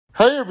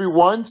Hey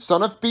everyone,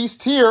 Son of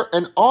Beast here,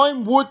 and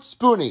I'm Wood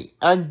Spoony,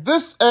 and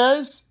this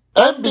is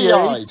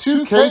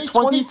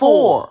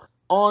NBA2k24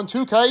 on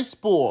 2K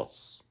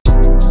Sports.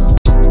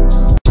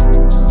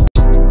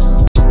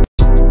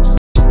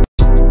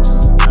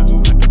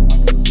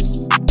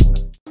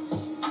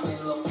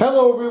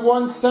 Hello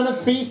everyone, Son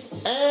of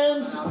Beast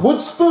and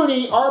Wood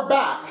Spoony are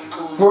back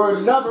for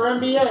another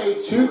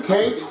NBA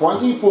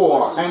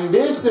 2k24, and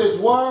this is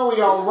where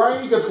we are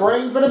ready to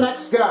bring for the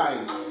next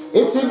game.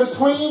 It's in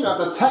between of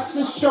the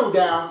Texas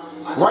Showdown,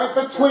 right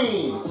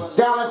between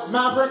Dallas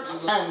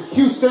Mavericks and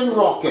Houston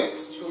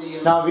Rockets.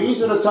 Now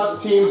these are the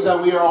tough teams that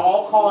we are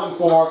all calling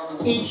for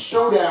each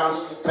showdown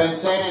and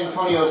San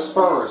Antonio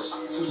Spurs.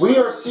 We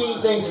are seeing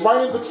things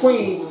right in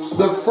between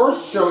the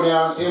first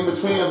showdown in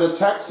between of the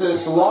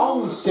Texas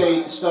Long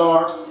State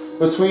Star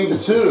between the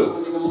two.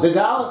 The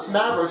Dallas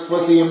Mavericks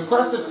was the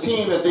impressive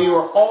team that they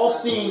were all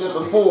seeing it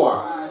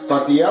before.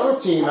 But the other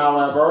team,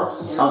 however,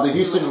 of the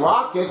Houston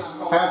Rockets,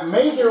 have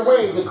made their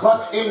way to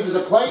clutch into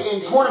the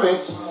play-in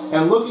tournaments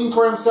and looking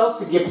for themselves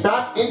to get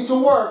back into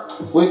work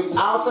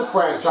without the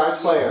franchise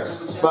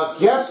players. But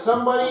guess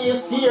somebody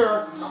is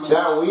here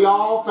that we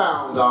all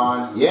found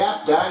on.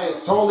 Yep, that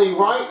is totally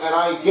right, and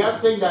I'm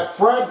guessing that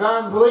Fred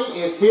VanVleet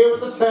is here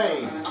with the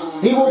team.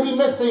 He will be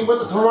missing with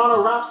the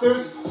Toronto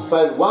Raptors,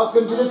 but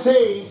welcome to the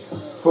team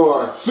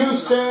for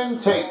Houston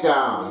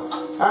Takedown.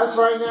 As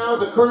right now,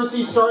 the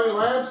courtesy starting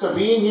lamps are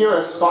being here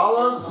as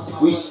follows.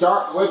 We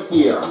start with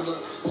here.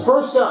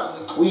 First up,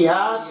 we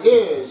have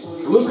is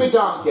Luka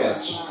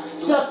Doncic,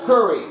 Steph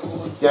Curry,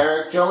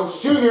 Derek Jones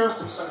Jr.,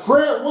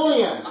 Grant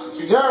Williams,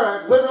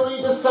 Derek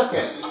literally the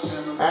second.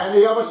 And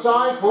the other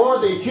side for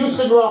the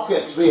Houston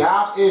Rockets, we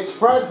have is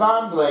Fred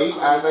VanVleet,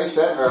 as I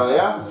said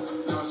earlier,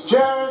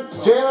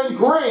 Jalen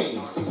Green,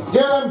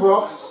 Dylan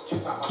Brooks,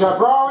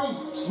 Jabari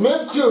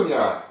Smith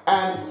Jr.,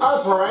 and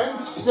Alperen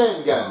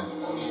Sengun.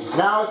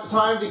 Now it's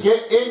time to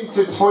get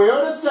into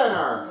Toyota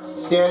Center.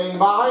 Standing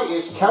by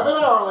is Kevin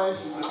Arlen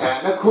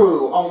and the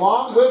crew,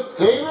 along with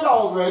David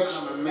Aldrich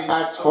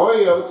at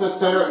Toyota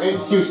Center in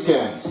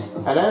Houston.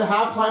 And then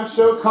halftime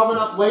show coming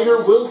up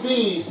later will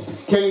be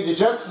Kenny the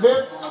Jet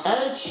Smith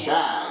and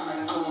Shaq.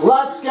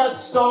 Let's get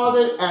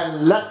started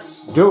and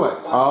let's do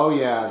it. Oh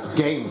yeah,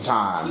 game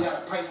time.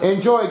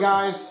 Enjoy,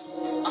 guys.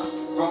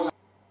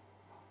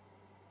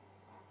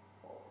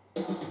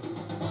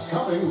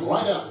 Coming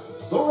right up,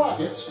 the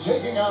Rockets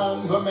taking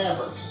on the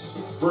Mavericks.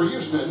 For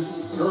Houston,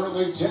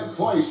 currently 10th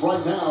place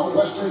right now,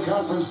 Western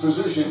Conference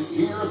position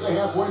here at the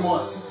halfway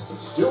mark.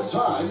 Still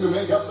time to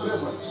make up the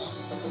difference.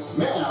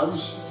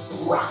 Mavs,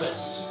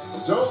 Rockets.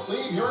 Don't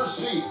leave your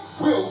seat.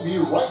 We'll be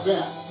right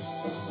back.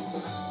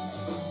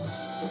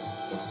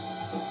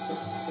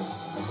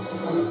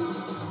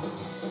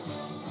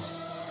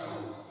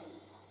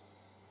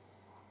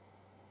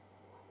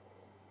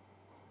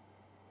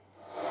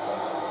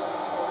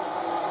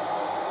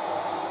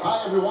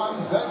 Hi everyone,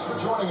 thanks for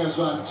joining us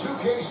on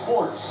 2K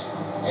Sports.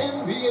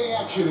 NBA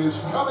action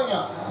is coming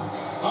up.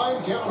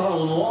 I'm Kevin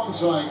Harlan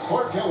alongside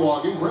Clark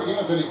Kellogg and Greg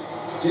Anthony.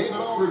 David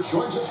Aldridge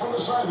joins us from the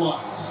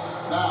sideline.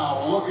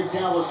 Now a look at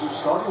Dallas'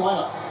 starting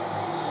lineup.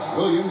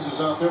 Williams is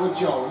out there with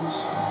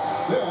Jones.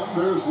 Then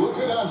there's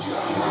Luka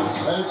Doncic.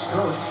 That's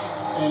Curry.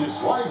 And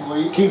it's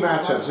Lively. Key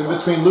matchups in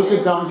between Luka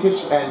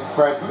Doncic and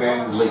Fred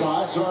VanVleet.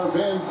 Spots are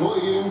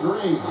VanVleet and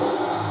Green.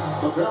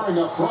 The pairing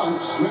up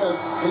front, Smith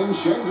and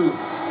Sengun.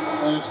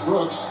 And it's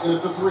Brooks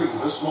at the 3,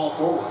 the small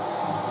forward.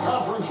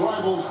 Conference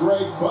rivals,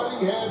 Greg,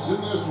 butting heads in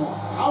this one.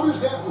 How does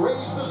that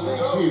raise the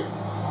stakes here?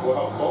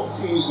 Well, both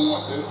teams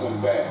want this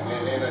one bad,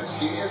 and a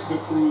chance to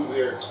prove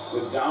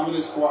the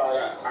dominant squad.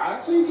 I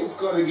think it's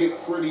going to get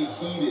pretty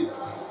heated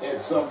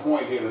at some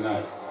point here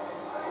tonight.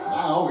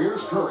 Now,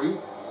 here's Curry.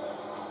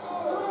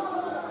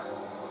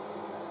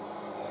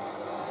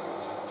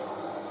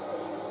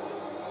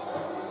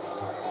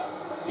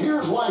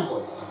 Here's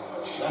Lively.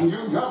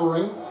 Sengun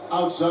covering.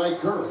 Outside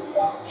Curry.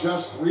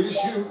 Just 3 to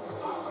shoot.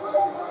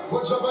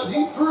 Puts up a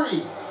deep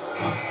 3.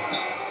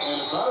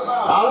 And it's out of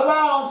bounds. Out of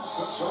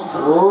bounds.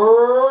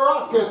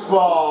 Rockets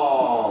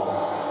ball.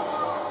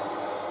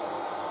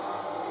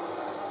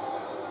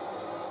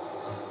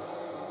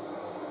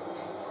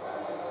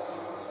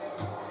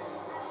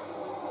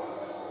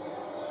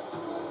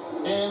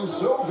 And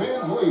so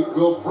VanVleet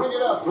will bring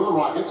it up for the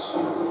Rockets.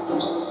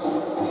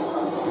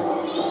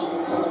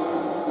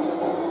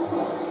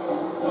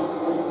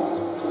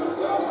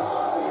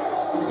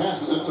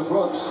 Passes it to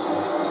Brooks.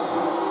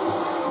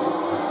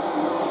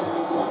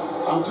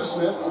 Out to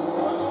Smith.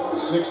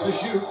 6 to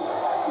shoot.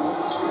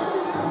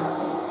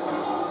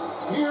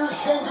 Here's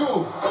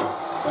Sengun.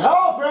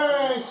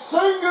 Alperen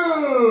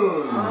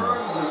Sengun.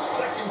 Earned the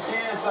second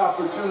chance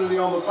opportunity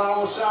on the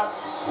foul shot.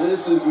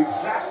 This is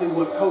exactly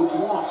what coach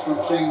wants from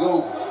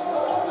Sengun.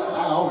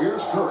 Now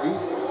here's Curry.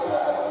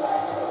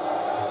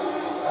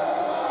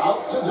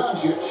 Out to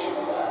Doncic.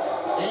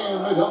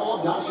 And the double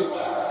of Doncic.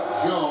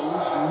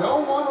 Jones,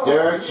 no one around.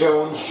 Derek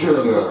Jones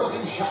Jr.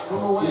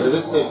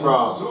 Resisted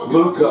from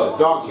Luka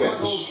Doncic.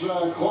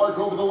 Clark,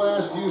 over the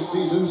last few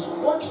seasons,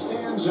 what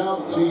stands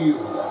out to you?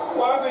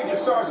 Well, I think it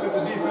starts at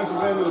the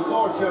defensive end of the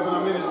floor, Kevin.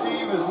 I mean, a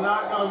team is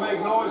not going to make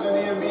noise in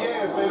the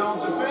NBA if they don't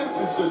defend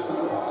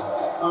consistently.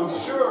 I'm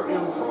sure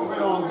improving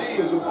on D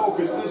is a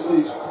focus this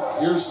season.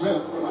 Here's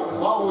Smith,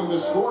 following the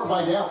score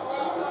by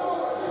Dallas.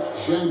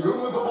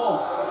 Şengün with the ball.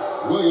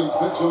 Williams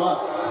picks him up.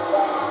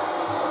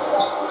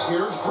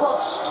 Here's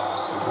Brooks.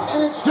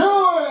 And it's to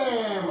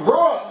him,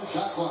 Brooks.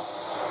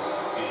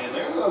 And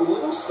there's a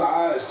little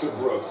size to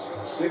Brooks,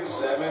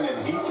 6'7",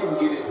 and he can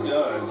get it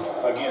done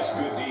against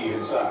good D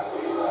inside.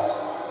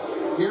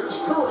 Here's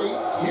Curry.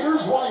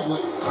 Here's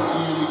Lively.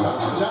 And he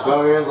tucks it down.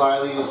 Go here,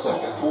 Lively, the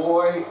second.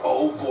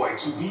 Oh boy,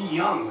 to be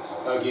young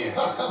again.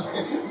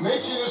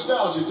 Makes you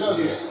nostalgic,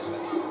 doesn't it?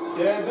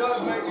 Yeah, it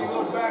does make me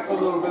look back a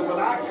little bit, but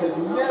I could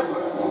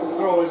never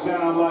throw it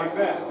down like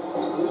that.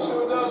 It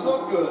sure does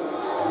look good.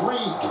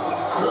 Green.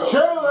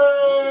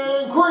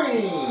 Jalen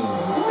Green.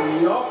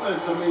 And the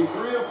offense, I mean,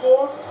 3 or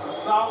 4, a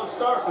solid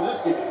start for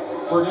this game.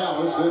 For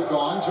Dallas, they've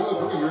gone 2 or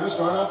 3 here to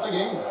start out the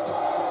game.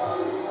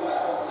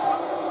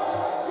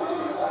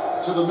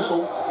 To the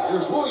middle.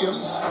 Here's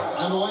Williams.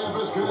 And the layup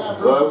is good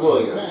after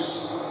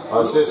Williams.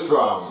 Assist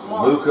from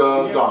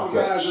Luka Guys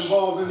Doncic.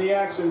 involved in the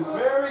action,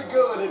 very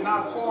good at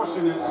not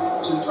forcing it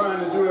and trying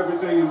to do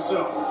everything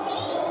himself.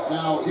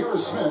 Now, here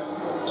is Smith.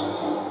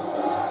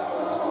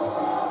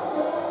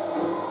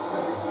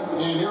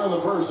 And here in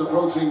the first,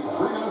 approaching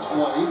 3 minutes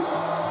played.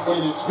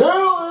 And it's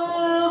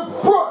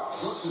Dylan Brooks.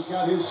 Brooks has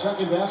got his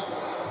second basket.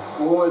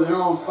 Boy, they're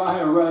on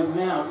fire right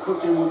now,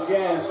 cooking with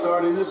gas,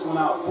 starting this one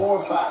out 4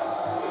 or 5.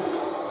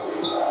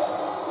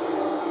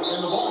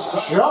 And the ball's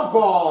touched. Jump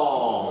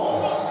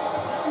ball.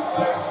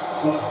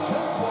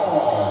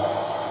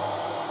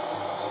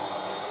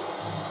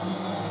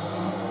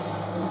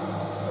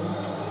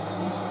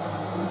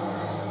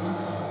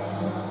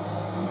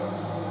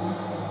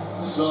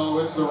 So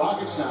it's the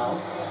Rockets now.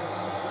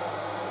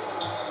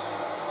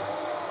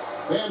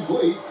 Van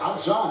Vliet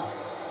outside.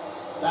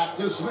 Back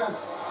to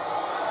Smith.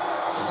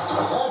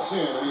 That's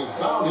it, and he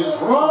found his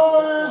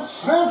Ryan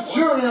Smith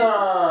Jr.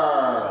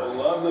 I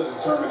love the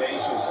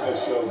determination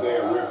Smith showed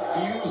there,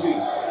 refusing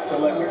to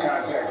let the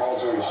contact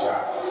alter his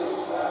shot.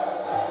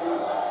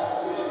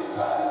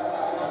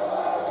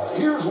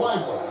 Here's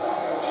Lively.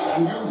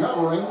 Şengün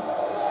covering.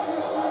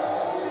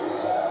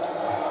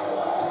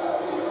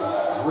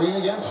 Green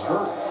against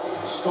Curry.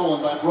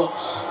 Stolen by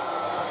Brooks.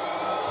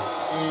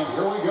 And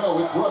here we go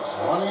with Brooks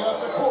running up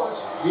the court.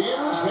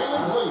 Here's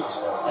Van Vliet.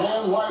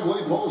 And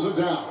Lively pulls it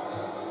down.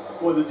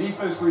 Well, the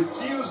defense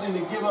refusing to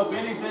give up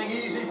anything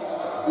easy.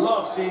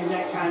 Love seeing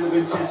that kind of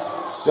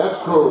intensity.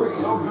 Seth Curry.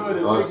 So good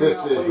at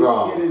Assisted figuring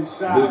out ways to from get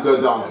inside.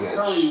 Luka Seth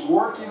Curry Doncic.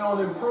 working on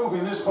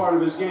improving this part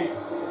of his game.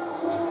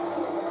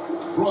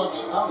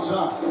 Brooks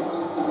outside.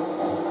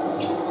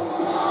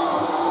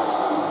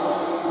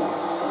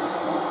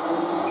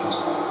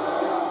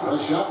 The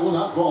shot will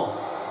not fall.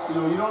 You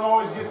know, you don't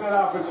always get that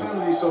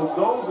opportunity, so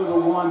those are the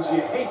ones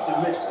you hate to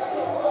miss.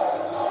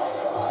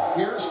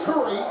 Here's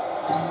Curry.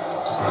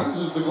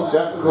 Uses the glass.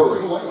 Seth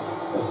Curry.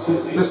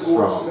 Assist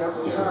from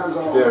Several times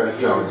Derrick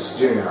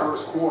Jones in the Jr.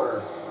 first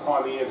quarter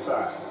on the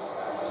inside.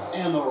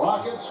 And the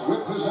Rockets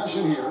with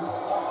possession here.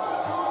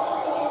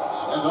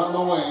 Smith on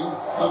the wing.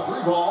 A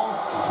 3-ball.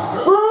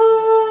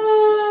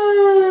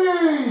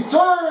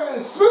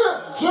 Terrence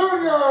Smith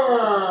Jr.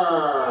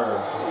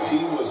 He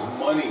was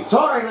money.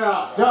 Tying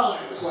up It's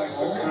Dallas. like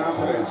the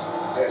confidence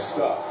has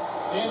stuck.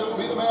 And it'll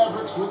be the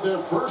Mavericks with their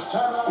first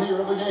time out here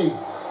of the game.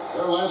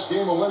 Their last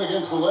game, a win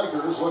against the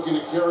Lakers, looking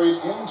to carry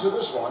it into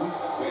this one.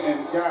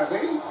 And guys,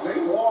 they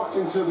walked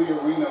into the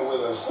arena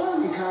with a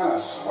certain kind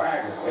of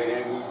swagger,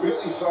 and we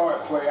really saw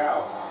it play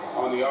out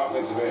on the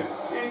offensive end.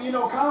 And, you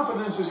know,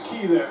 confidence is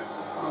key there.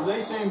 They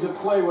seem to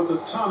play with a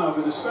ton of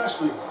it,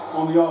 especially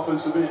on the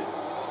offensive end.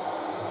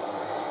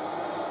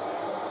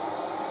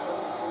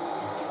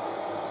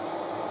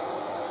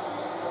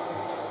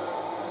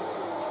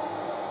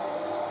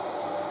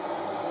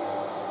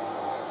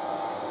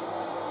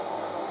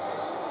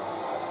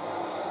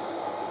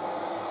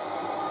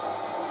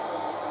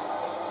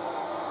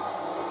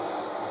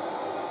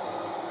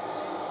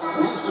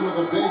 Houston with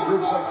a big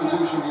group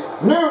substitution here.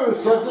 New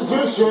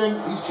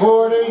substitution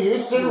for the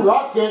Houston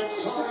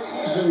Rockets.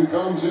 Eason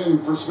comes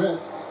in for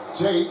Smith.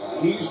 Tate,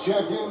 he's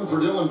checked in for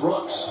Dylan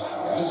Brooks.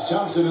 And it's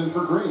Thompson in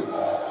for Green.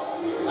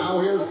 Now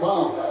here's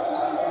Powell.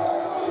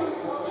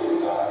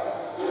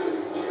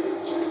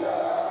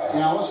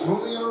 Dallas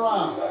moving it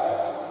around.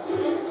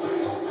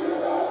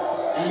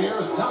 And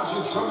here's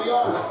Doncic from the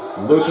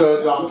arc.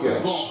 Luka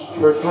Doncic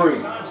for 3.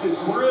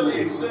 Doncic really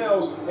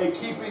excels at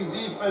keeping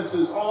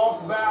defenses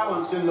off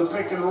balance in the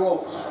pick and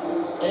rolls.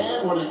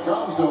 And when it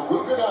comes to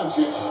Luka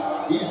Doncic,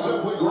 he's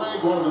simply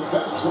great, one of the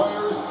best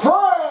players.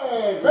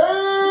 Fred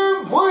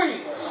VanVleet.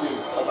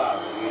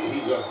 About it.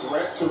 He's a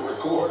threat to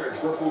record a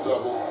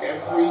triple-double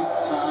every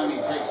time he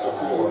takes the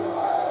floor.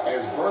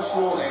 As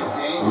versatile and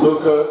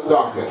dangerous Luka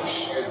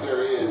Doncic. as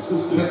there is.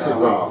 Assisted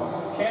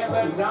from Can't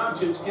let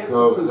Doncic get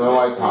No, the position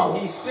no, Powell.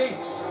 he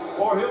seeks,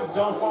 or he'll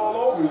dunk all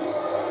over you.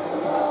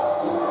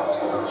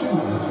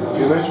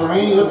 2 minutes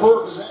remaining in the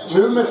first.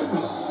 2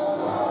 minutes.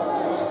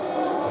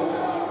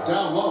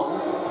 Down low.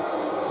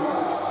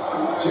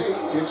 Tate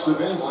kicks to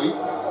Van Vliet.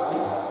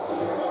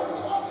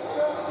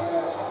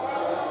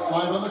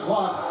 5 on the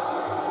clock.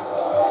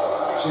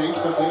 Tate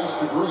the pass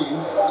to Green.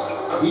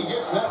 He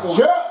gets that one.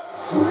 Jeff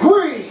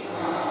Green.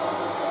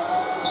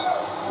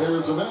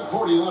 There's a minute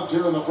 40 left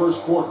here in the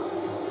first quarter.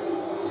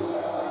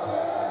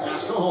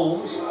 Pass to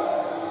Holmes.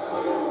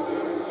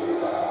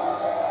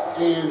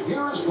 And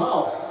here is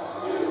Powell.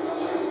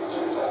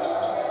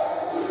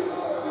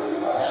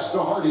 Pass to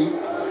Hardy.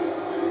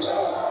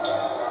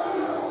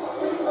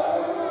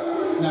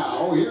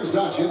 Now here's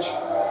Doncic.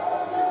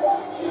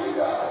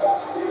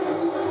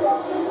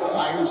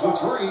 Fires the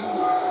three.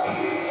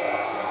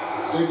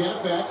 They get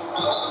it back.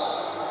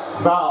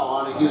 Foul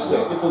on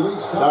Houston.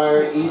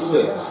 Third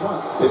Easton.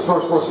 His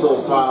first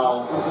personal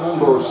foul.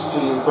 First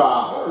team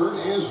foul. Third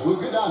is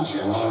Luka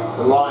Doncic.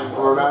 The line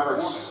for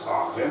Mavericks.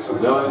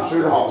 Offensively, Dylan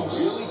Shooter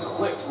Holmes. really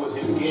clicked with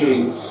his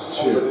Shooting game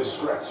two. over this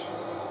stretch.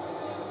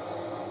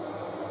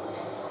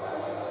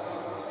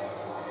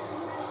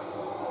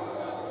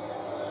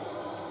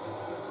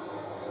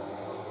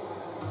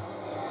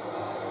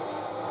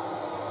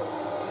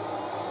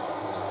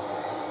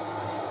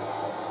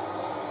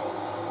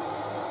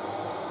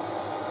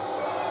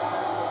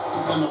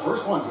 And the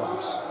first one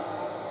drops.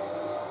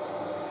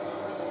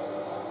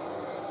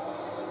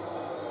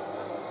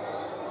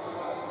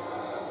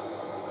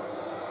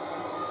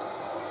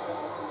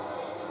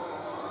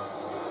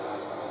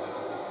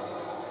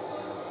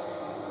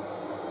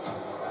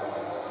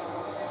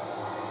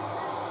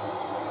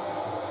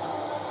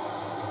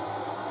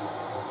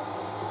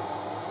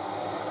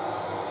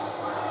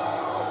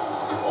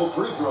 Both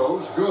free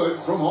throws good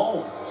from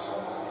Holmes.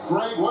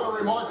 Greg, what a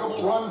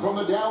remarkable run from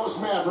the Dallas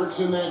Mavericks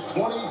in that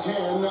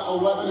 2010-11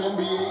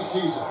 NBA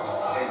season.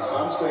 And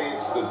some say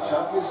it's the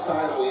toughest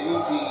title any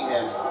team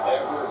has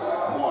ever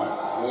won.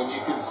 When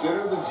you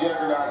consider the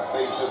juggernauts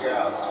they took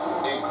out,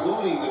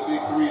 including the big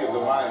three of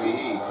the Miami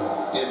Heat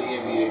in the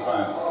NBA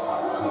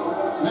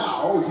Finals.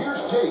 Now,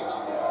 here's Tate.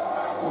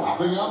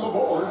 Nothing on the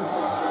board.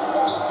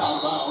 Out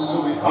of bounds.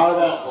 Out of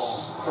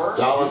bounds. First,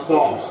 Dallas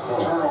ball.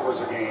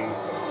 turnovers a game,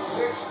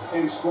 6th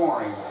in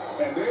scoring,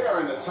 and they are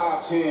in the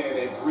top 10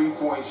 in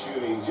three-point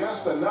shooting.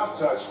 Just enough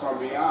touch from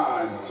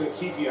beyond to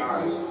keep you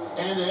honest.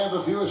 And to have the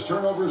fewest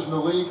turnovers in the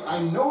league,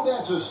 I know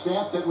that's a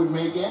stat that would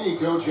make any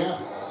coach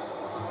happy.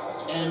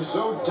 And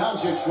so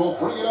Doncic will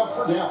bring it up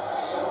for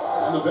Dallas.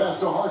 And the pass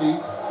to Hardy.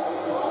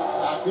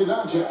 Back to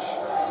Doncic.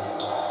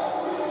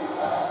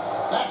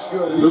 That's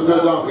good. And he's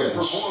Luka now 3 Doncic.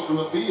 for 4 from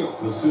the field.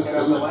 This And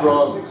is the last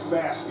from 6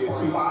 baskets,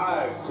 5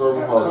 have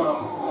Hardy.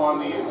 come on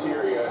the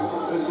interior.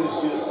 This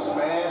is just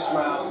smash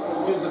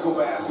mouth, physical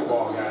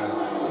basketball, guys.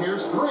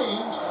 Here's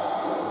Green.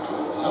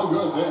 No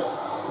good there.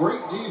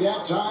 Great D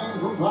that time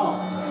from Powell.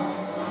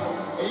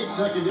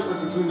 8-second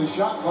difference between the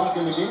shot clock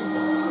and the game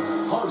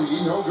clock.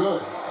 Hardy, no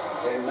good.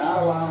 And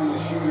not allowing the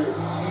shooter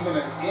even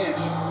an inch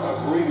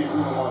of breathing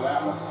room on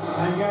that one.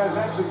 And guys,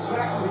 that's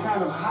exactly the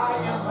kind of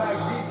high-impact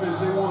defense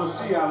they want to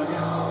see out of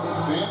him.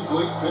 Van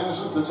Vliet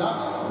passes to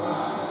Thompson.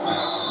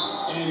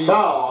 And he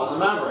foul on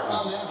the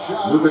Mavericks.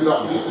 Luka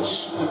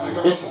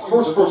Doncic. It's his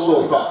first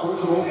personal foul.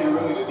 And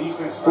really the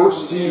defense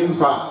First team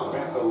foul.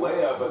 prevent the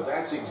layup, but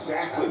that's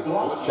exactly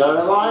what Shot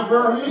at line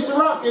for Houston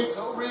Rockets.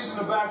 No reason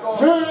to back off.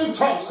 Trey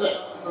Thompson.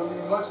 I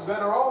mean, much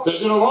better off.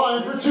 Taking a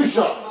line for 2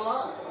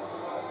 shots.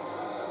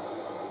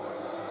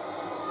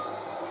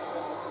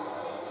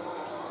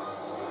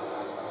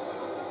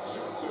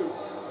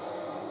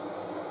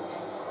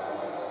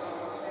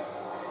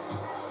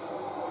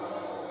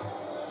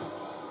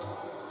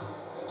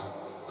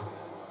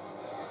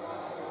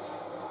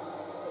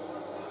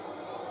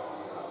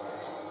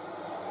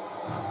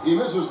 He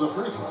misses the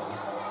free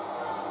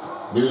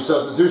throw. New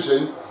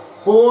substitution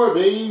for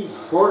the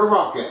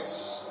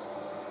Rockets.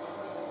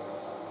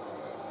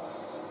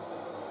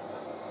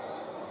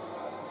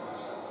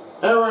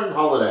 Aaron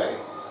Holiday.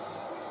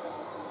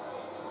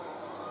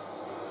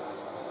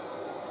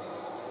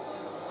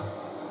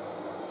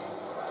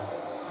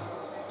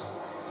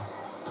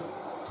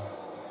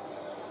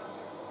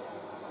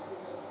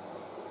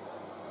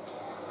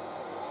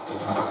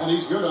 And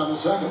he's good on the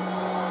second.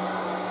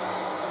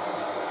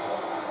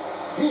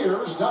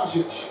 Here's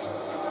Doncic.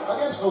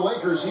 Against the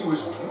Lakers, he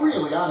was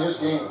really on his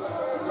game.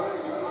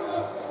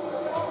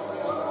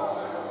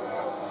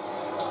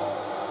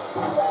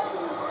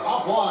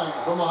 Offline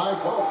from the high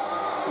post.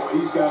 Boy,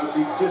 he's got to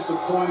be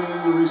disappointed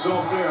in the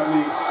result there. I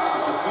mean,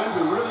 the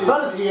defender really...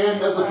 That is the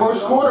end of the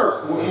first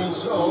quarter. And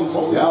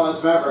so,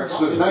 Dallas Mavericks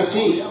with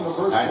 19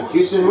 and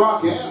Houston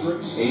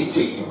Rockets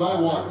 18. by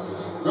 1.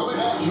 We'll be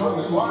back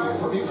shortly live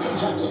from Houston,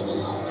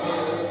 Texas.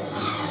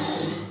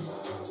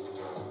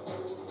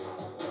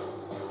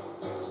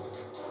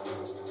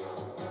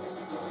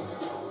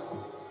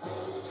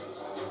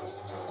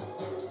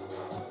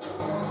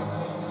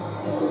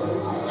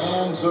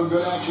 And some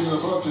good action in the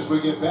books as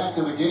we get back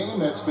to the game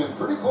that's been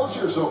pretty close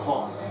here so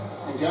far.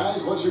 And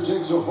guys, what's your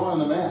take so far on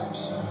the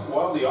Mavs?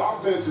 Well, the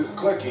offense is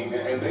clicking,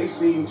 and they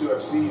seem to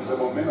have seized the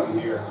momentum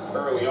here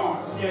early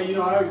on. Yeah, you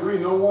know, I agree.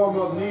 No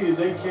warm-up needed.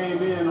 They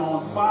came in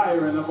on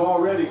fire and have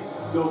already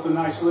built a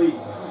nice lead.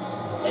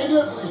 And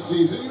every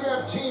season, you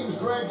have teams,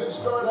 Greg, that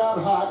start out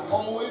hot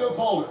only to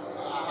falter.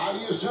 How do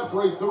you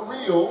separate the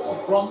real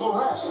from the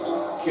rest?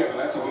 Kevin,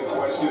 that's a good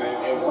question.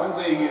 And one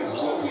thing is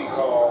what we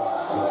call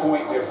the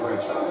point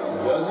differential.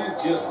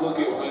 Doesn't just look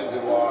at wins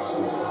and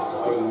losses,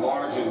 but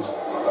margins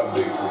of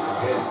victory.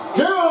 And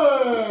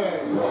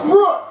Dylan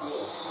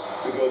Brooks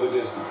to go the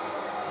distance.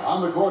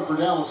 On the court for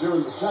Dallas here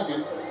in the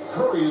second,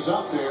 Curry is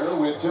out there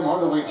with Tim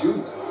Hardaway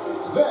Jr.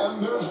 Then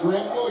there's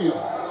Grant Williams.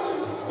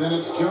 Then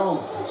it's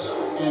Jones.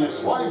 And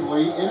it's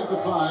Lively in at the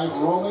 5,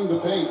 roaming the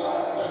paint.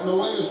 And the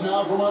latest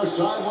now from our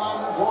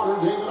sideline reporter,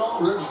 David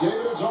Aldridge.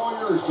 David, it's all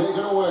yours. Take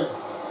it away.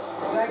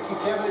 Thank you,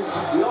 Kevin.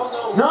 We all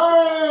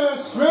know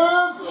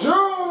Smith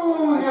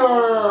Jr.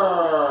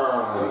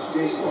 Coach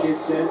Jason Kidd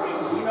said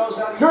he knows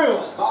how to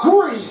Jalen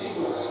Green.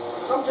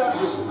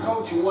 Sometimes as a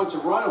coach you want to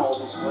run all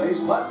these plays,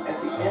 but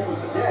at the end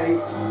of the day,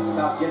 it's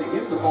about getting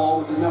him the ball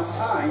with enough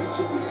time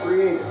to be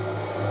creative.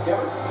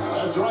 Kevin?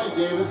 That's right,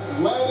 David.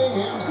 Letting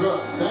him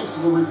cook. Thanks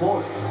for the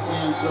report.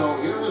 And so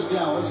here is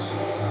Dallas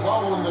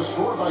following the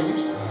score by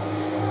Houston.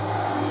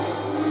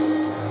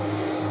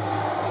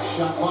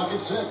 Shot clock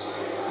at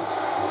 6.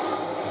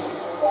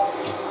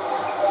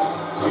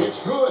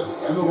 It's good,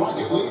 and the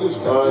Rocket lead is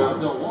cut down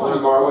to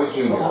 1. Hardaway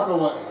Jr.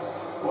 Hardaway.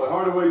 Boy,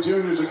 Hardaway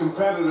Jr. is a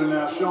competitor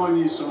now, showing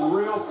you some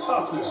real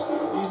toughness.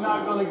 He's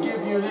not going to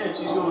give you an inch.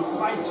 He's going to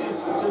fight you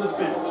to the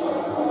finish.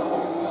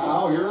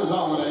 Now here is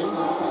Holiday,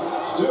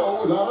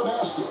 still without a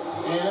basket.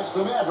 And it's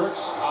the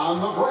Mavericks on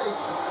the break.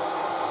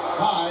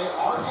 High,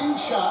 arcing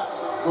shot.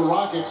 The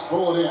Rockets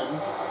pull it in.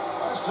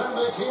 Last time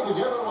they came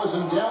together was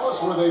in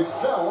Dallas, where they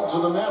fell to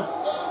the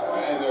Mavericks.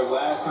 And their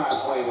last time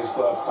playing this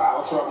club,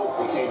 foul trouble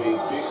became a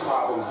big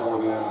problem for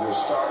them. Their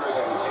starters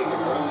had to take an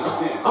early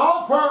stint.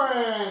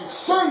 Alperen To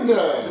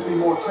Sengun. be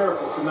more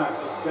careful tonight.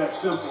 It's that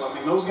simple. I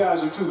mean, those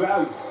guys are too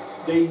valuable.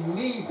 They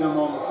need them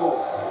on the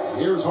floor.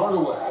 Here's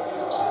Hardaway.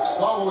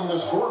 Following the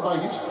score by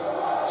Houston.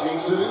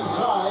 Takes it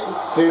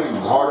inside. Tim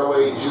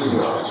Hardaway Jr.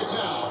 Knocking it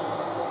down.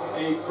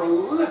 A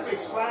prolific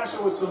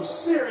slasher with some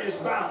serious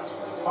bounce.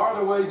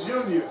 Hardaway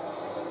Jr.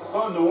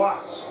 Fun to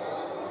watch.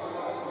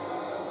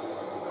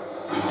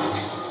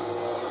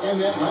 And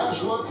that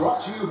last look brought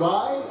to you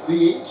by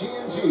the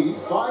AT&T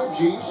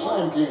 5G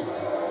Slam King.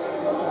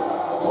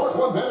 Clark,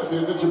 one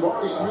benefit that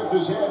Jabari Smith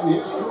has had in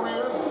his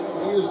career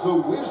is the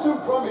wisdom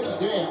from his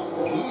dad.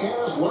 He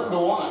has learned a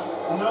lot.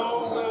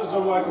 No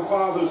wisdom like a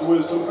father's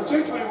wisdom,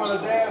 particularly when a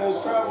dad has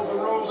traveled the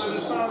roads that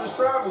his son is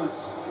traveling.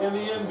 In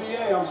the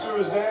NBA, I'm sure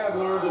his dad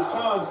learned a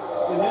ton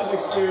in his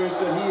experience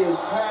that he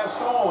has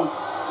passed on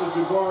to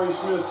Jabari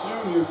Smith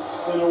Jr.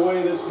 in a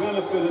way that's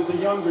benefited the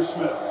younger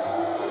Smith.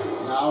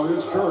 Now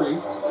here's Curry. He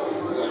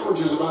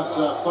averages about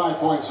 5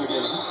 points a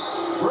game.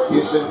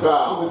 Houston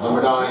foul.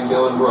 Number 9,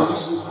 Dylan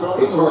Brooks.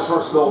 His first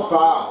personal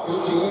foul.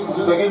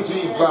 Second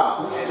team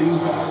foul.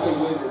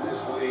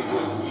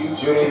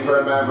 Shooting for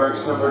the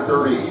Mavericks, number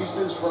 30,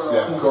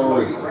 Seth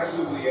Curry.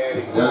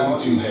 Done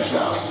 2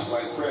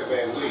 shots. Like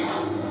Fred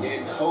VanVleet,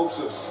 in hopes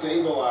of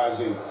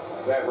stabilizing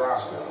that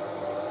roster.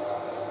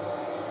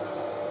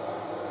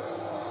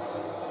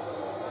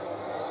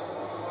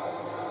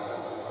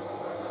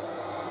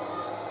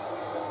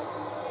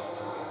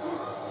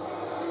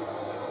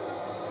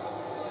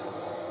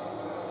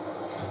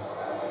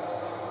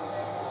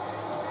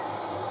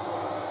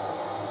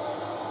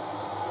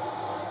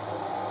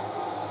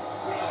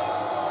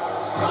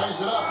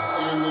 Ties it up,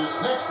 and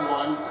this next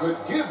one could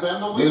give them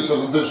the lead. New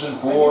substitution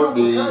for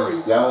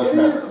the Dallas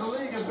Mavericks.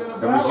 The league has been a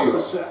Number battle 0, for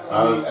Seth.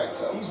 out of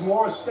Exo. He's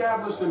more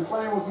established and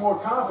playing with more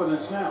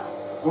confidence now.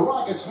 The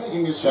Rockets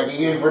making a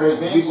Checking in for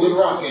the Houston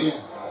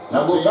Rockets.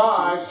 Number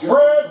 5,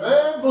 Fred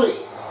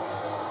VanVleet.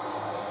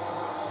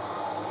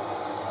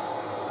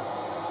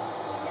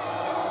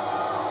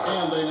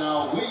 And they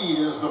now lead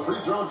as the free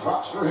throw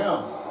drops for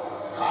him.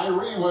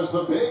 Kyrie was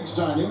the big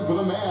signing for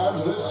the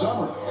Mavs this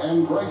summer.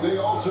 And, Greg, they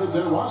altered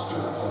their roster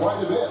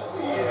quite a bit.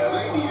 Yeah,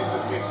 they needed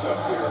to mix up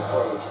their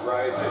approach,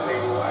 right? That they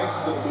like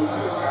the Luka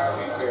and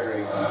Kyrie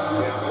pairing.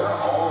 Now they're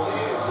all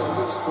in with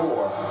this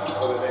core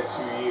for the next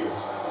few years.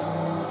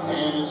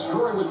 And it's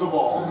Curry with the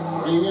ball,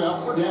 bringing it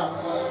up for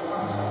Dallas.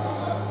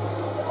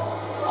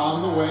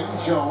 On the wing,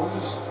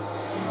 Jones.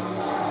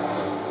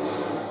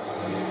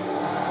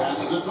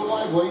 Passes it to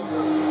Lively.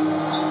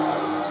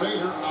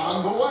 Fader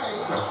on the way,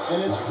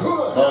 and it's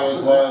good.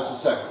 There's a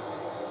second.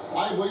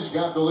 Lively's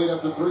got the lead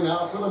up to 3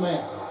 now for the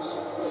Mavs.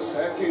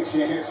 Second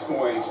chance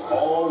points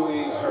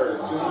always hurt.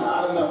 Just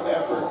not enough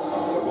effort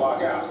to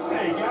block out.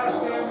 Hey, guys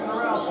standing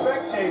around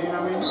spectating.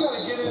 I mean, you got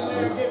to get in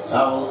there and get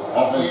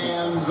Offensive.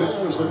 And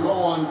there's the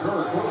call on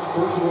Curry.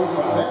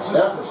 That's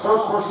his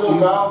first personal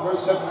foul for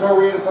Seth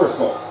Curry in a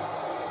personal.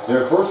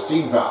 Their first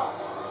team foul.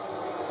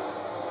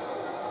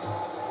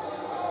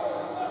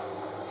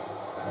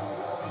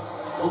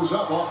 Goes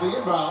up off the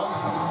inbound.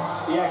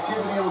 The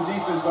activity on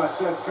defense by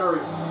Seth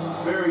Curry,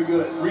 very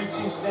good.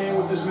 Reaching, staying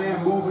with his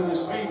man, moving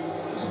his feet.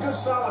 He's a good,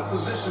 solid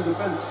position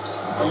defender.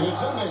 And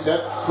it's in there.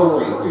 Seth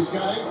Curry. Curry's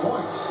got 8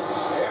 points.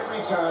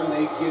 Every time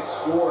they get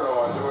scored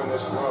on during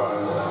this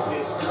run,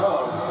 it's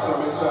come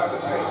from inside the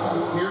paint.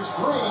 Here's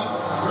Green.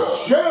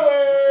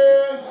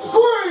 Jalen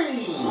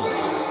Green.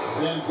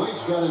 Van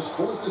Vliet's got his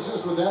 4th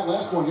assist with that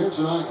last one here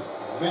tonight.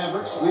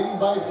 Mavericks leading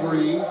by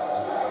 3.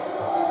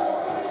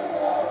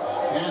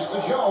 Pass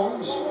to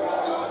Jones.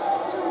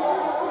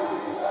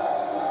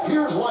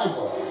 Here's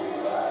Leifel.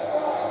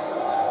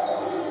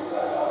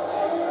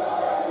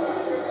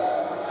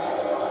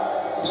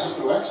 Pass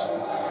to Exum.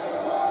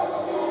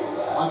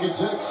 Lock at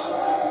 6.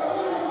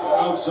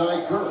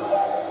 Outside Curry.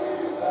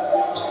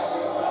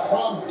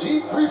 From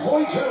deep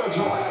 3-point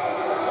territory.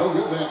 No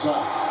good that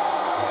time.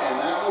 And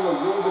that was a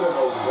little bit of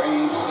a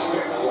range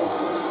check for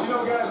him. You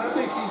know, guys, I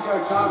think he's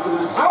got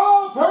confidence.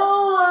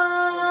 Alperen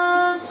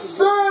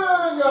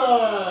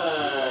Sengun.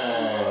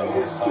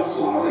 His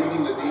hustle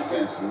leaving the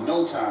defense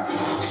no time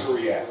to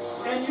react.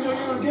 And you know,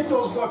 you're going to get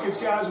those buckets,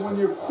 guys, when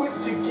you're quick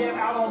to get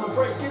out on the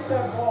break. Get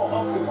that ball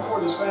up the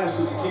court as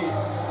fast as you can.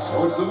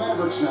 So it's the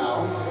Mavericks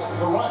now.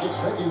 The Rockets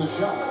taking the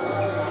shot.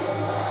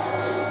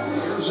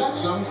 Here's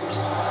Exum.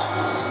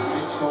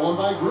 It's stolen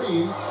by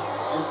Green.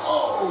 And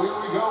oh, here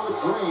we go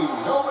with Green.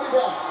 Nobody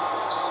back.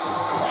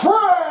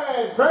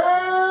 Fred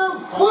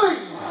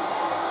VanVleet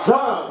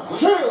from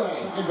Jalen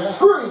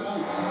Green.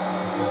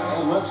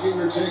 And let's get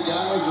your take,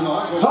 guys, in the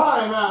hustle.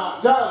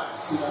 Timeout,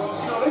 Dallas. Well,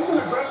 you know, they've been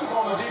aggressive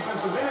on the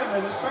defensive end,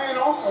 and it's paying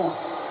off for them.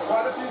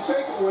 Quite a few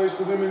takeaways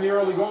for them in the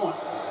early going.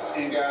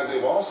 And guys,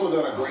 they've also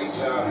done a great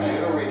job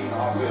generating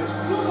offense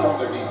from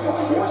their defense,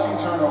 forcing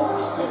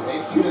turnovers and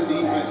making the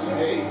defense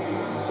pay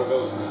for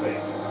those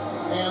mistakes.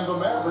 And the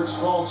Mavericks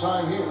call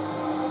time here.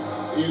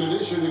 In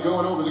addition to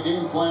going over the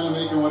game plan and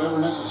making whatever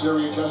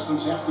necessary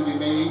adjustments have to be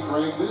made,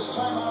 Greg, this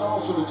timeout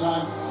also the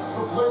time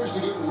for players to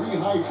get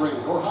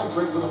rehydrated or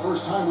hydrate for the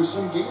first time with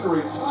some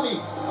Gatorade.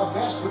 Plenty of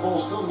basketball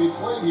still to be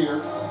played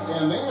here,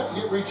 and they have to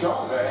get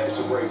recharged. It's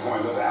a great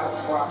point. Without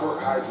proper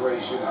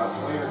hydration, a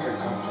player can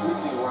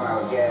completely run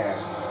out of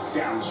gas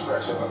down the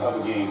stretch of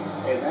a game.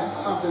 And that's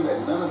something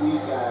that none of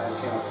these guys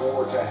can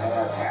afford to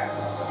have happen.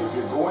 If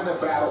you're going to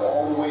battle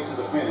all the way to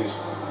the finish,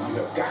 you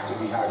have got to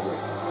be hydrated.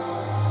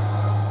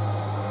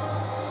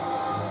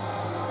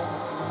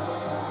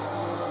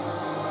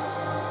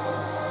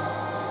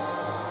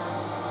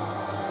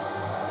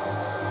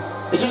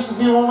 In just a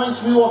few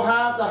moments, we will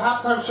have the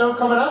halftime show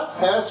coming up.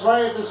 That's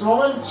right at this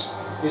moment.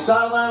 The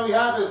sideline we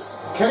have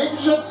is Kenny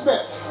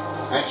Smith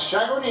and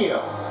Shaq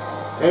O'Neal.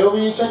 They will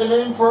be checking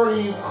in for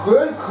the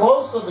good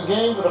close of the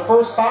game for the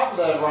first half of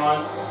that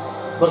run.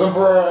 Looking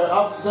for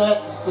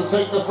upsets to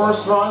take the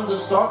first run, to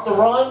start the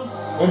run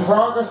in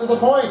progress of the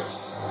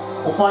points.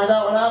 We'll find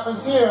out what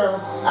happens here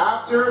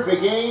after the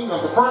game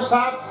of the first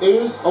half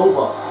is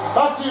over.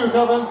 Back to you,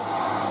 Kevin.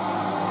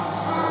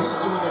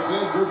 Houston with a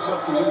big group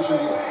substitution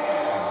here.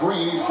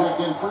 Green, he's checked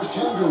in for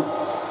Shingu.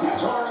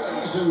 Tari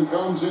Eason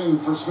comes in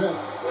for Smith.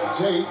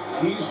 Tate,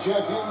 he's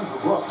checked in for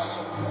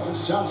Brooks.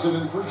 It's Thompson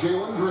in for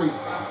Jalen Green.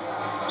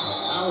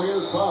 Now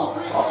here's Powell.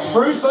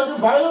 3-second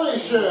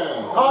violation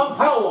on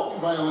Powell.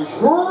 Violation.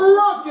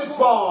 Rockets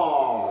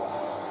ball.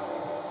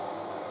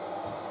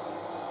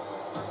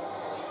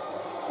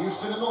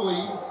 Houston in the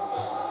lead.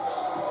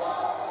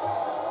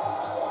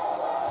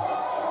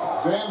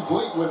 Van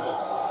Vliet with it.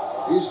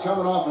 He's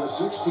coming off a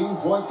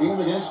 16-point game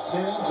against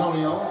San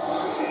Antonio.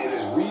 And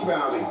his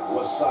rebounding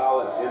was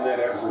solid in that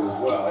effort as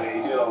well.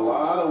 He did a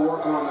lot of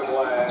work on the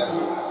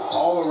glass.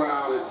 All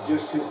around it,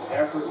 just his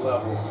effort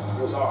level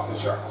was off the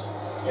charts.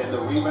 And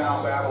the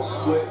rebound battle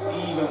split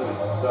evenly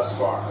thus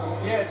far.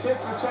 Yeah, tit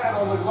for tat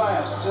on the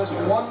glass. Just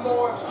one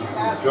more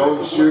aspect.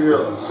 Jones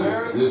Jr.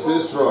 This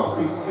is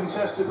strong.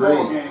 Contested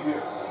ball game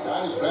here.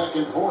 Guys back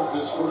and forth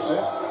this first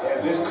half.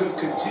 And this could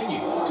continue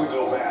to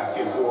go back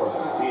and forth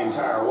the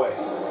entire way.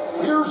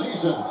 Here's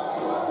Eason,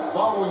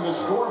 following the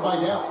score by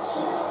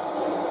Dallas.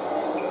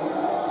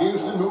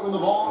 Houston moving the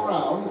ball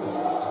around.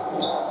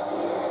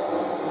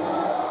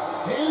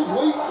 Van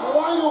Vliet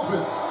wide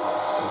open.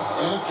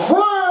 And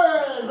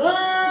Fred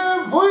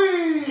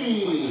VanVleet.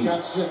 He's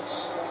got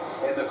 6.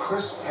 And the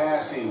crisp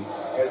passing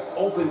has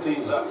opened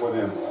things up for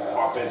them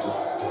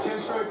offensively. 10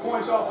 straight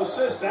points off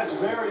assists. That's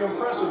very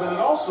impressive, and it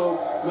also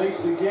makes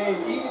the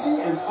game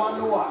easy and fun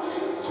to watch.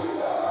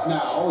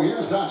 Now,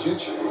 here's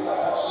Doncic.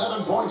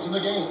 7 points in the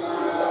game.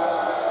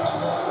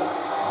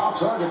 Off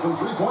target from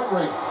 3-point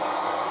range.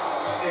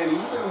 And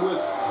even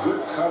with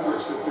good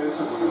coverage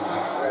defensively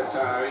that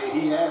time,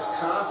 he has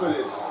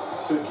confidence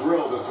to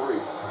drill the 3.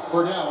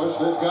 For Dallas,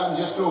 they've gotten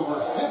just over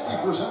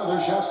 50% of their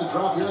shots to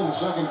drop here in the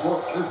second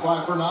quarter. They're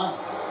 5 for 9.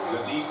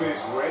 The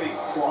defense ready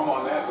for him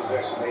on that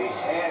possession. They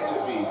had to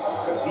be,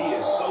 because he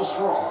is so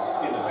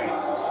strong in the paint.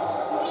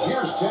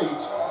 Here's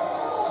Tate.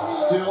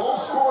 Still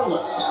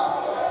scoreless.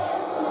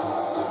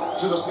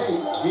 To the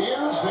paint.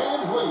 Here's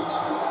Van Vliet.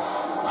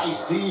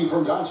 Nice D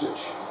from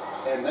Doncic.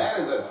 And that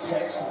is a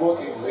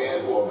textbook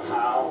example of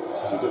how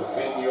to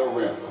defend your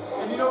rim.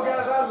 And you know,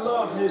 guys, I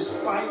love his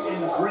fight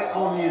and grit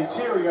on the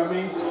interior. I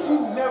mean, he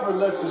never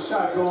lets a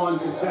shot go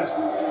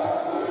uncontested.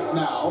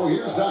 Now,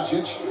 here's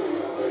Doncic.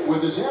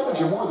 With his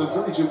average of more than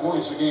 32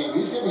 points a game,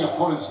 he's giving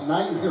opponents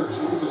nightmares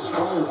with his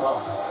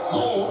firepower.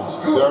 Holmes,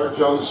 good. Derrick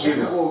Jones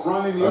Jr.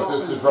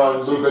 Assisted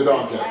from Luka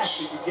Doncic.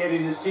 Fantastic at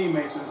getting his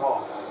teammates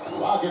involved.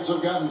 Rockets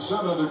have gotten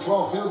 7 of their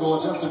 12 field goal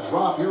attempts to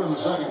drop here in the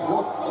second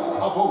quarter,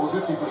 up over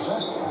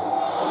 50%.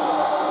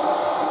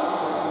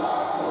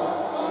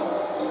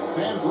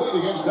 Van Vliet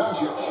against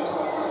Doncic.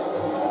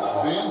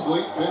 Van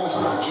Vliet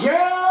passes.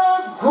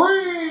 Jeff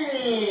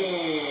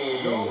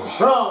Green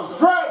from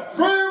Fred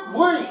Van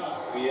Vliet.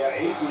 Yeah,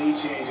 8 lead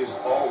changes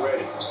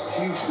already.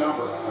 Huge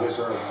number this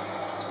early.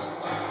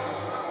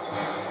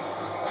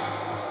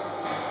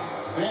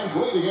 Van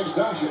Vliet against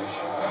Doncic.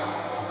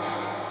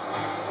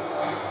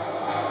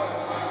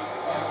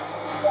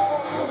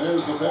 And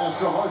there's the pass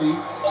to Hardy.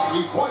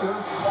 3-pointer.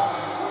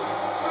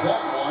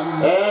 That one.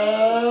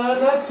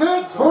 And that's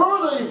it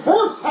for the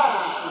first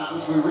half.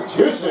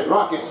 Houston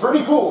Rockets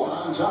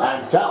 34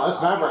 and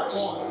Dallas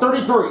Mavericks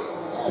 33.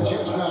 And a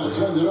chance now to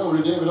send it over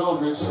to David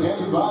Aldridge,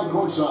 standing by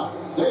courtside.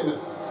 David.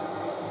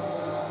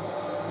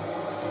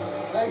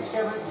 Thanks,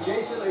 Kevin.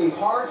 Jason, a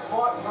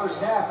hard-fought first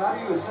half. How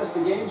do you assess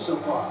the game so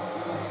far?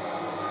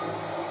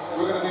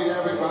 We're going to need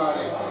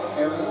everybody.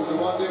 And the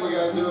one thing we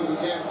got to do is we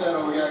can't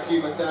settle. We got to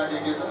keep attacking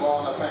and get the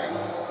ball in the paint.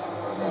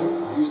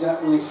 Use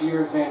that really to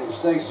your advantage.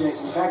 Thanks,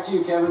 Jason. Back to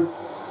you, Kevin.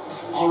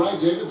 All right,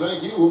 David,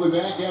 thank you. We'll be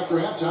back after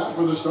halftime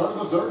for the start of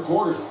the third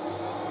quarter.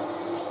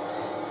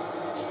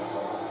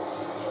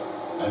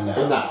 And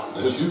now,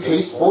 the 2K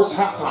Sports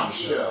Halftime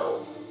Show.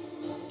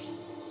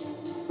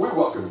 We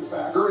welcome you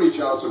back. Ernie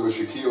Johnson with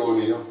Shaquille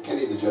O'Neal,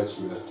 Kenny the Jet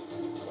Smith.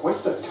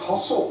 Quite the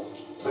tussle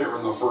there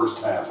in the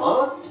first half,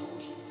 huh?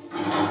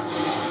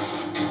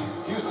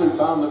 Houston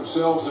found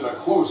themselves in a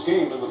close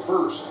game in the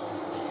first.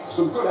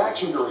 Some good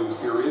action during the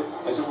period,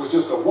 as it was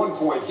just a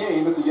one-point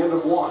game at the end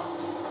of one.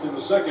 In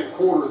the second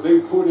quarter, they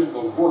put in the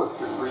work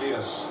to create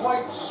a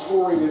slight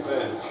scoring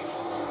advantage.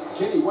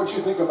 Kenny, what do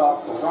you think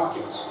about the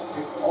Rockets?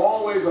 It's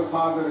always a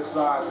positive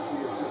sign to see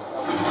a system.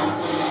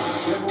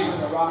 Timberwolves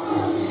and the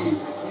Rockets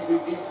ease and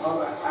keeping each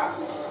other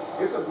happy.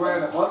 It's a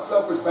brand of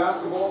unselfish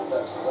basketball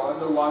that's fun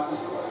to watch and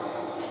play.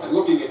 And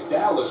looking at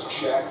Dallas,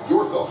 Shaq,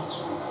 your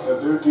thoughts? Yeah,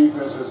 their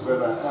defense has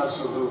been an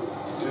absolute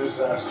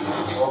disaster.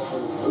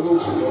 Offering little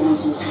to no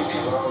resistance,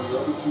 allowing the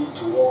other team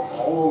to walk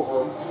all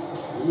over them.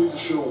 They need to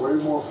show way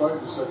more fight in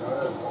the second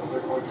half, or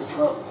they're going to get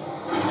trapped.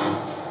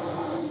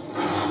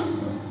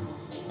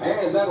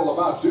 And that'll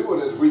about do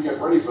it as we get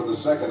ready for the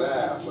second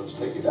half. Let's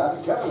take it down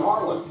to Kevin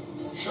Harlan.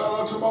 Shout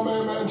out to my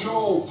man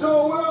Joel.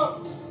 Joe, what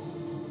up?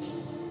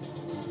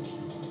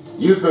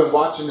 You've been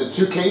watching the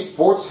 2K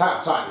Sports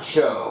Halftime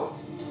Show.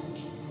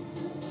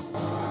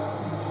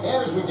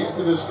 And as we get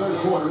into this third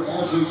quarter,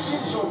 as we've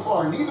seen so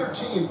far, neither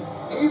team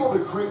able to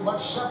create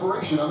much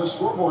separation on the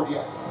scoreboard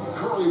yet.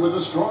 Curry with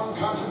a strong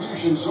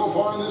contribution so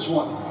far in this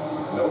one.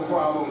 No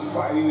problems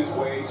fighting his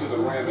way to the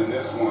rim in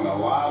this one. A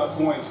lot of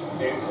points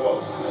in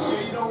close.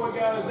 Yeah, you know what,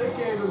 guys? They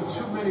gave him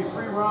too many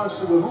free runs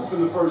to the hoop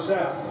in the first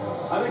half.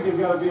 I think they've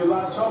got to be a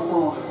lot tougher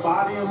on him.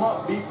 Body him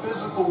up. Be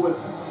physical with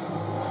him.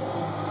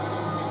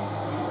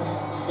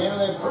 And in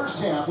that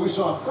first half, we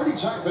saw a pretty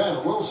tight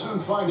battle. We'll soon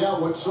find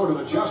out what sort of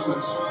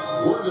adjustments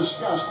were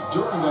discussed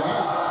during the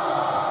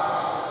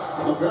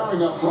half. The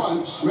pairing up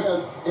front,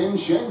 Smith and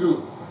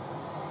Şengün.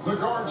 The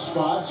guard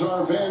spots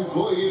are Van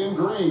Vliet and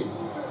Green.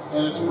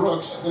 And it's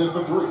Brooks in at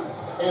the 3.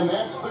 And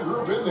that's the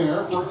group in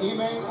there for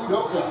Ime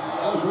Udoka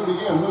as we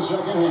begin the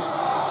second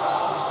half.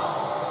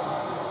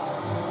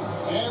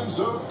 And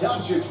so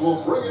Doncic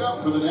will bring it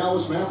up for the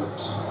Dallas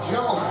Mavericks.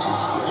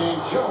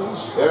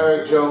 Jones.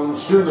 Derrick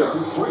Jones Jr.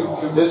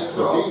 Assist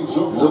from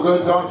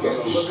Luka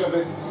Doncic. Look of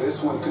it,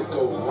 this one could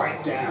go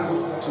right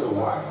down to the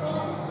wire.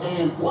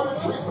 And what a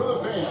treat for the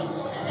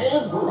fans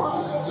and for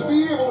us to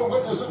be able to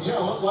witness a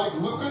talent like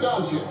Luka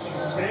Doncic.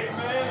 Amen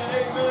and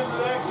amen to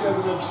that,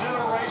 Kevin. A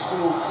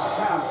generational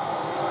talent.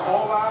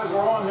 All eyes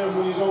are on him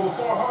when he's on the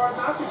floor. Hard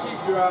not to keep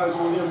your eyes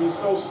on him. He's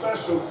so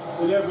special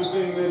in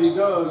everything that he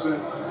does. And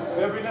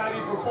every night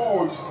he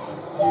performs,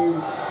 you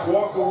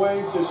walk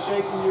away to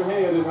shaking your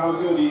head at how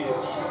good he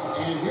is.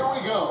 And here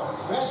we go.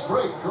 Fast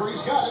break.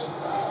 Curry's got it.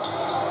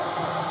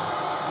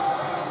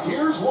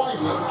 Here's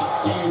Whiteley.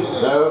 And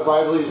it is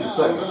Whiteley is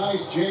second. A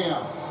nice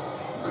jam.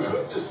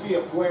 Good to see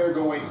a player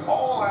going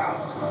all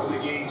out in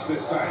the games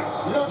this time.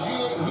 You know,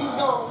 G.A., he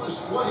knows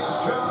what his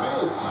job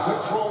is.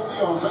 Control the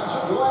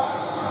offensive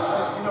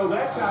glass. You know,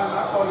 that time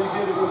I thought he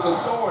did it with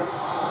authority.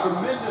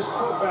 Tremendous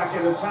putback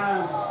at a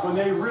time when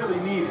they really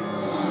need it.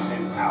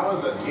 And out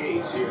of the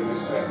gates here in the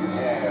second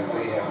half,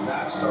 they have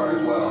not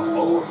started well.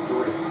 0 of 3.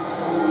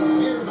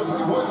 Near the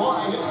three-point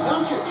line, it's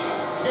Doncic.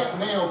 Can't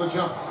nail the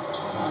jump.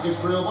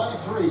 Rockets trail by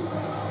 3.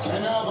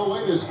 And now the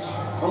latest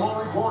from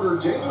our reporter,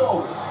 David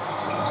Aldridge.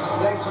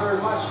 Thanks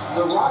very much.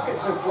 The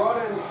Rockets have brought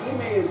in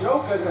Ime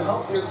Udoka to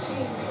help their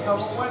team become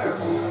a winner.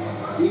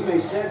 Ime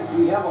said,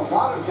 "We have a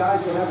lot of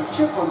guys that have a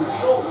chip on their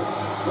shoulder.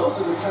 Those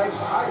are the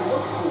types I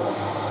look for.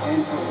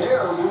 And from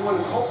there, we want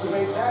to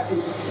cultivate that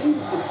into team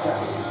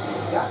success.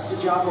 That's the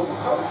job of a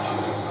coach,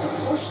 to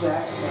push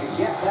that and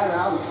get that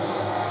out of them."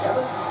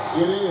 Kevin?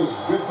 It is.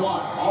 Good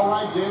thought. All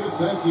right, David,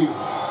 thank you.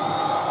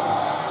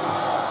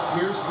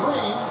 Here's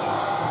Green.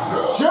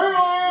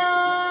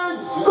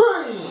 Jalen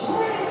Green.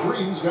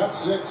 Green's got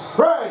 6.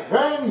 Fred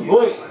Van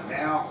Vliet.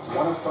 Now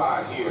 1 of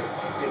 5 here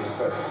in the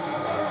third.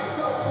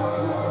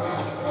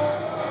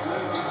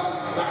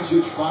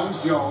 Doncic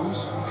finds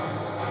Jones.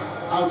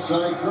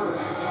 Outside Curry.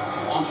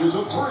 Launches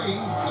a 3.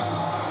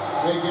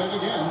 They get it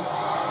again.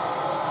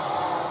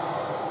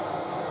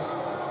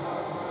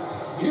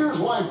 Here's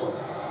Lively.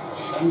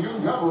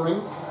 Şengün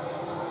covering.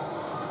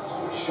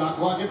 Shot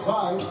clock at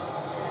 5.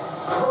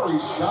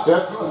 Curry's shot is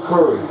Seth good.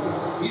 Curry.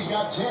 He's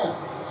got 10.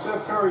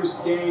 Seth Curry's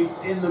game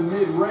in the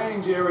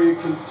mid-range area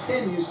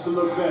continues to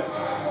look better,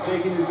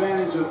 taking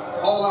advantage of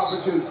all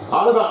opportunities.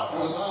 Out of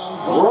bounds.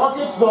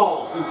 Rockets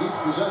ball. He keeps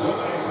possession.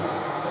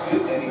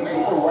 And he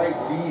made the right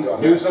read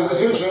on New that.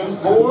 substitution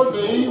for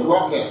the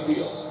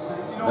Rockets.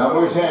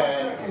 Number 10. 1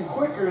 second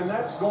quicker, and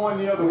that's going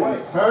the other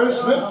way. Harry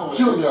Smith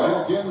Jr.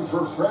 Check in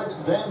for Fred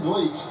Van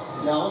Vliet.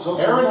 Dallas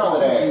also Aaron making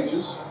some Holiday.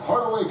 changes.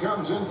 Hardaway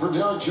comes in for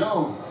Derek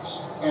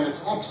Jones. And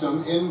it's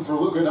Exum in for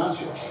Luka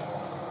Doncic.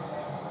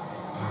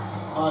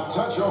 A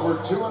touch over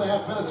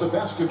 2.5 minutes of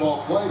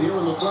basketball played here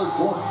in the third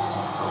quarter.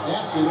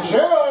 That's it.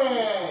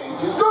 Jalen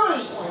Just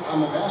Green. on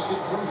the basket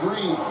from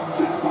Green.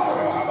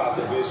 Mauro, how about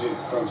the vision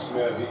from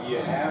Smith? You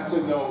have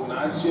to know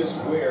not just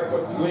where,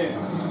 but when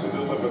to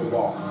deliver the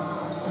ball.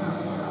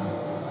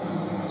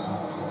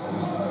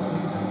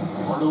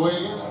 Hardaway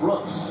against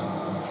Brooks.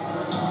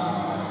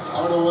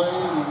 Hardaway,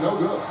 no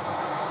good.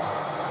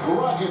 The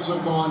Rockets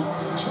have gone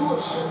 2 of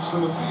 6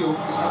 from the field.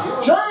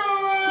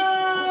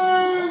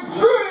 Jalen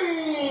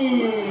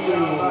Green.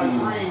 John by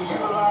Green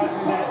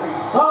utilizing that.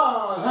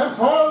 That's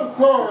hard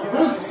for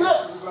the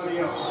 6. Everybody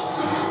else.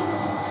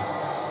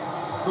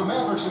 The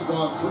Mavericks have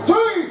gone 3.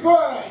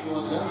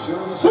 Defense.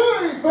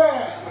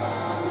 Defense.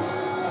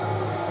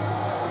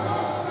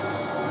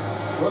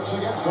 Brooks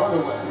against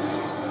Hardaway.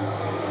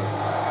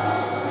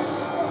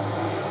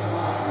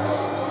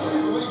 The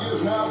league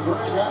is now,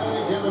 Greg, on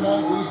any given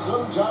night, we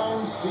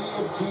sometimes see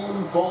a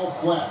team fall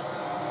flat.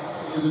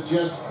 Is it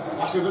just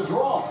luck of the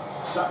draw?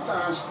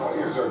 Sometimes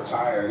players are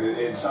tired,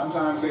 and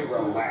sometimes they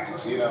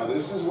relax. You know,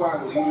 this is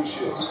why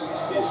leadership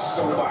is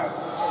so vital.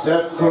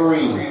 Seth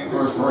Curry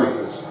for 3.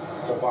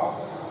 To follow.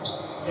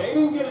 They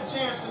didn't get a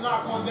chance to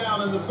knock one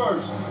down in the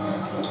first.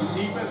 The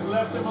defense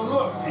left him a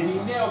look, and he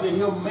nailed it.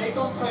 He'll make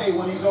them pay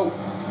when he's open.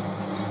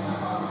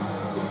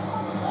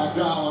 Back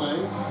to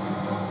Holiday.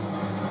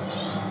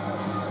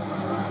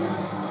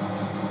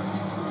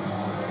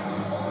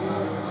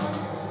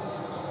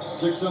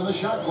 Six on the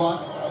shot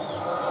clock.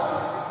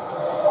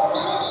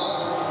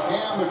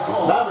 And the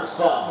call. Mavericks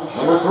foul.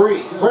 Number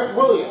 3. Brent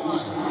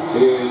Williams.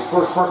 His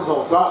first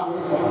personal foul.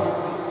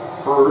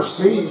 First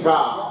team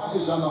foul.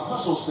 Is on the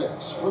hustle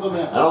sticks for the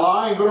men. And a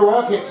line for the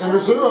Rockets. Number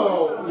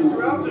 0.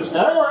 Throughout this,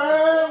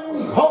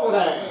 Aaron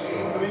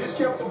Holiday. I mean, it's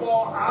kept the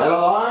ball out. And a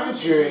line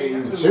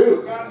shooting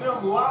 2. Got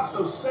them lots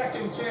of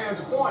second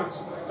chance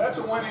points. That's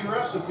a winning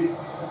recipe.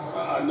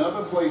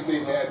 Another place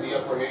they've had the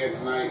upper hand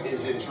tonight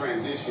is in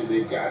transition.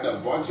 They've gotten a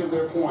bunch of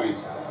their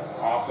points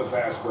off the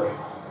fast break.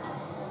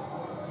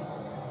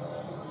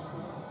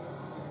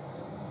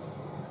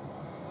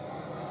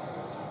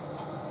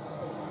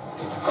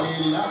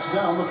 And he knocks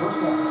down the first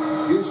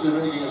one. Houston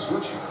making a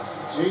switch.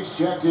 Tate's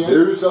checked in.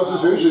 New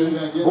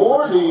substitution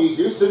for the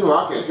Houston He comes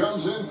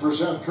Rockets. in for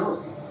Seth Curry.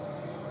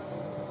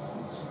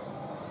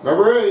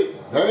 Number 8.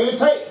 Henry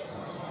Tate.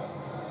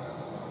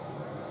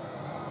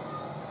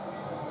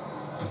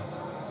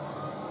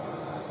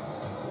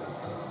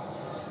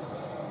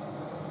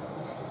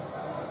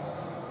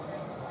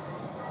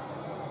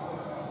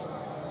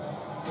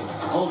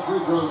 All free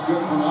throws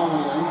good from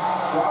Holiday.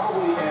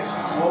 Probably as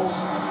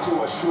close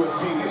to a sure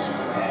thing as you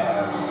can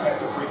have at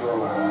the free throw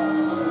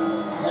line.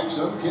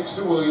 Exum kicks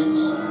to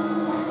Williams.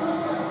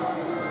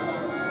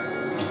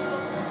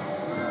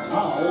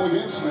 Powell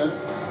against Smith.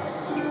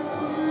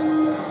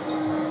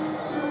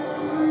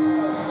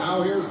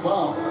 Now here's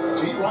Powell.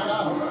 Tee right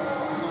on him.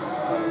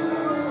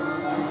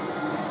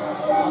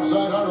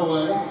 Outside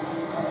Hardaway.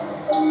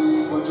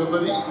 Puts up a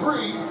deep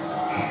 3.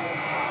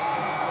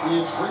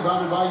 It's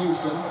rebounded by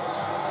Houston.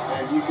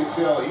 And you could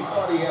tell he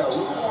thought he had a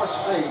little more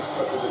space,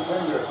 but the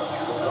defender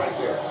was right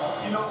there.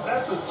 You know,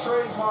 that's a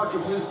trademark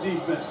of his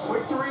defense.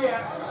 Quick to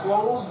react,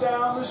 close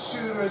down the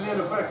shooter, and then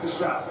affect the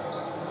shot.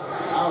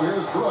 Now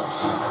here's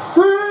Brooks.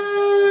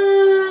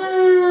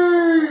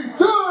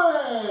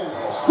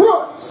 Brooks.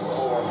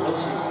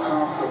 Brooks is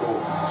comfortable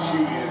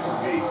shooting it from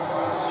deep.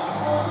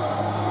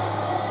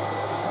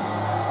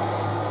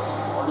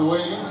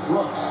 Hardaway against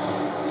Brooks.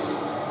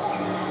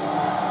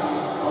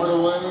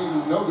 Hardaway,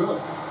 no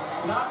good.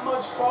 Not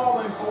much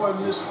falling for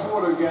him this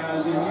quarter,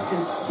 guys, and you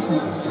can see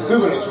 2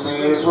 minutes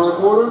remaining in this fourth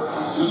quarter.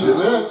 2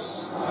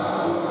 minutes.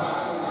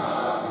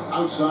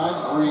 Outside,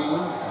 Green.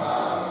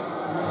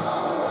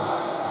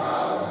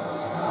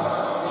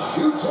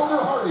 Shoots over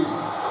Hardy.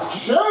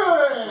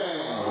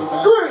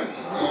 Green.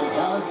 And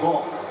down it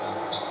falls.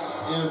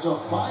 And it's a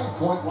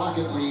 5-point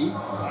Rocket lead.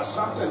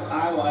 Something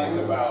I like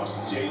about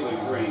Jalen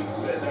Green,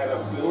 that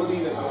ability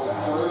to go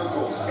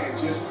vertical and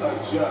just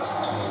adjust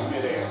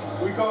midair.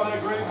 We call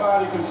that great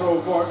body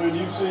control, partner, and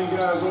you've seen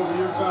guys over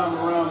your time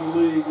around the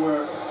league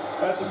where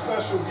that's a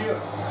special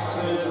gift,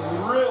 and it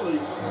really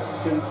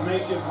can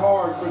make it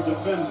hard for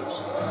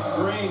defenders.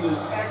 Green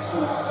is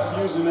excellent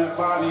using that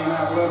body and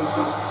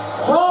athleticism.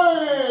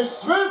 Brian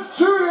Smith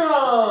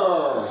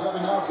Jr.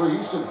 7 out for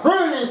Houston.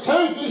 Green is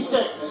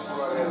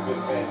 86. Has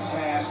been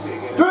fantastic.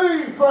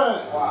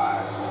 Defense.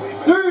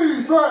 Defense.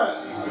 Good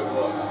looks.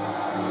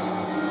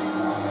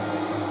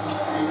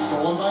 It's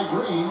stolen by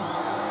Green.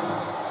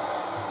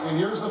 And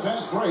here's the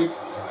fast break.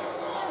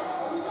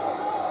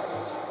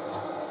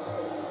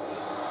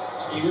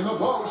 Tate in the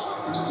post.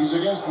 He's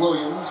against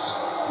Williams.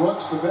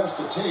 Brooks the best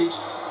to Tate.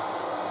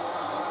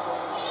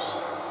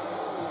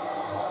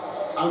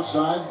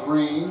 Outside,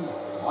 Green.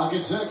 Lock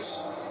at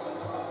 6.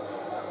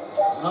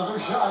 Another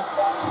shot.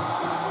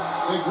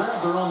 They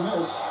grab their own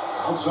miss.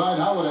 Outside,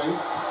 Holiday.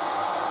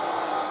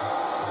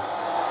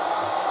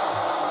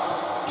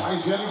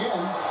 Tries yet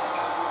again.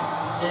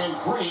 And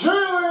Green.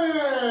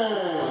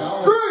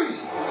 Jalen Green.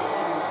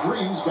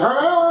 Green's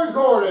got Aaron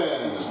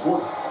Gordon. in this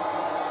quarter.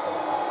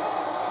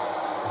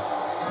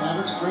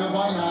 Mavericks trail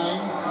by 9.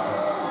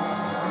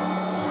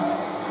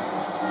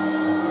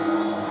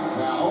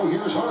 Now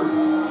here's Hardy.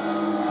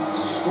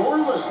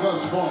 Scoreless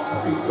thus far.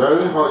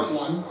 Very Hardy.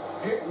 One.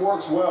 Pick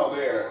works well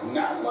there.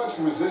 Not much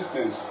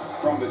resistance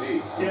from the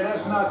D. Yeah,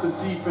 that's not the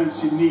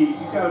defense you need.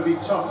 You got to be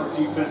tougher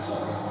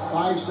defensively.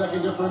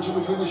 5-second differential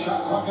between the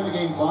shot clock and the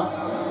game clock.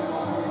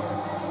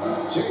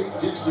 Tate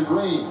kicks to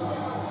Green.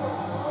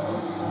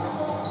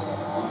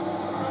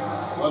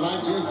 The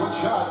 19-foot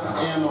shot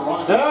and the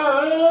Rockets.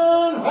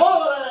 Aaron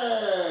Holiday.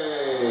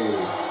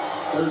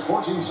 There's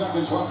 14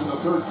 seconds left in the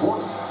third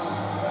quarter.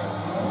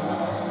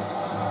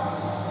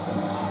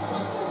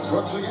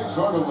 Brooks against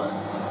Hardaway.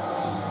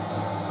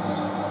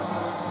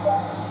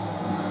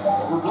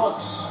 Over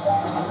Brooks.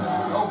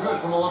 No good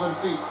from 11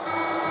 feet.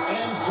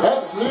 And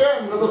That's the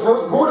end of the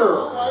third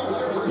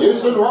quarter.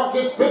 Houston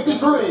Rockets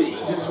 53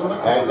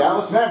 and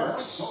Dallas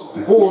Mavericks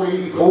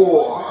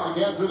 44. back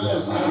after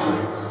this.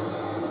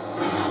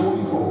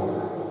 44.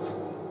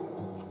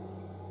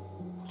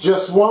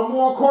 Just one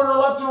more quarter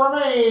left to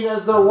remain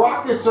as the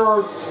Rockets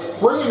are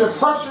bringing the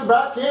pressure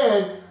back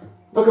in,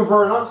 looking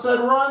for an upset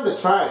run to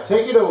try to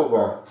take it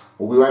over.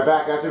 We'll be right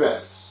back after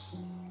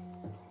this.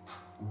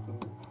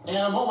 And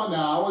a moment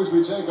now as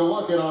we take a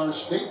look at our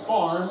State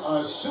Farm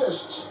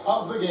assists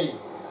of the game.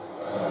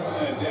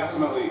 And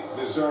definitely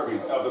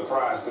deserving of the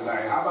prize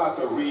tonight. How about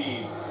the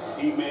read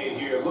he made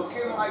here?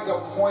 Looking like a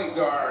point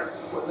guard,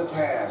 putting the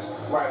pass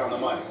right on the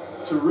money.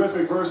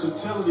 Terrific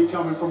versatility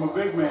coming from a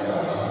big man.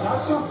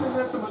 Not something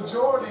that the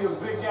majority of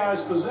big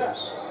guys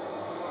possess.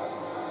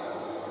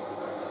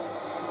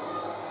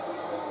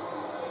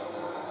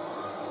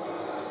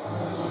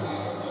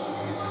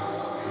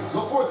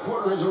 The fourth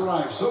quarter has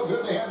arrived. So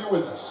good to have you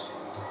with us.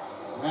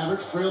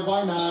 Mavericks trail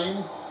by 9.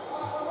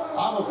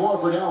 On the floor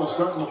for Dallas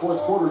starting the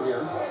fourth quarter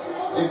here.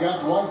 They've got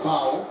Dwight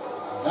Powell.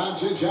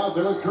 Doncic out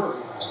there with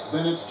Curry.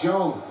 Then it's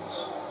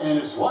Jones. And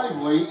it's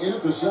Lively in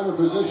at the center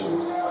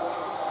position.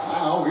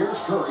 Now here's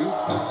Curry.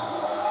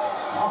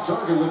 Off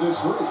target with his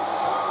three.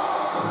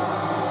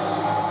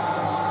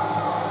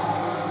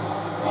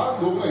 On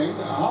the wing,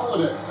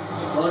 Holiday.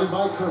 Started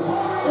by Curry.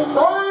 And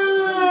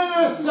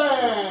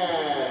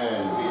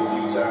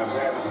Times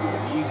having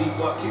an easy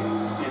bucket in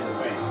the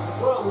paint.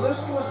 Well,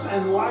 listless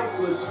and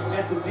lifeless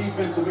at the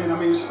defensive end. I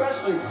mean,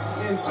 especially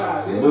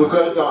inside.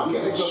 Luka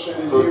Doncic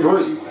for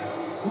 3.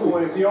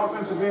 Boy, at the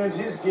offensive end,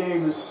 his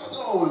game is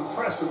so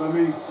impressive. I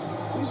mean,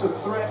 he's a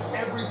threat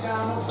every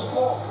time up the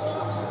floor.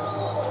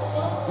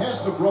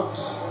 pass to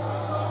Brooks.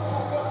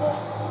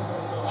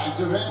 Back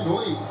to Van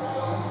Vliet.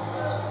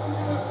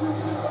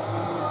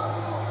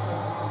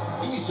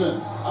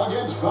 Eason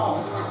against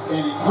Powell.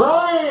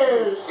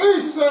 Brian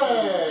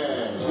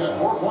Eason! He's got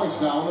 4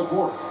 points now in the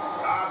quarter.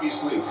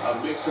 Obviously,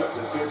 a mix-up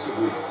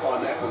defensively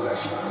on that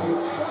possession.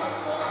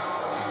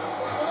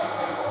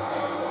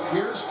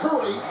 Here's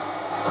Curry,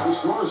 who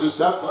scores his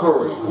Seth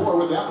Curry. 4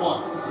 with that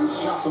one.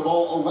 He's shot the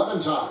ball 11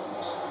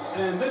 times.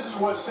 And this is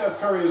what Seth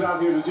Curry is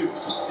out here to do.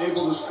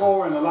 Able to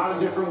score in a lot of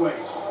different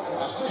ways.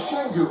 Pass to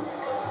Şengün.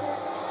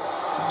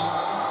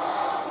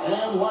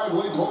 And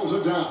Lively pulls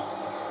it down.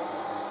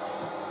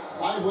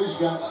 Lively's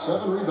got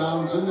 7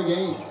 rebounds in the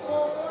game.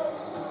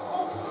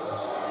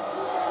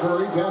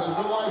 Curry passes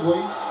to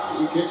Lively.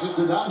 He kicks it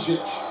to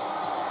Doncic.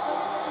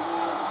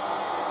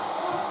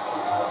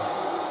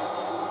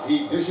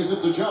 He dishes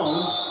it to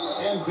Jones.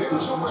 And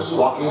there's a whistle.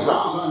 Blocking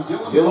foul.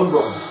 Dylan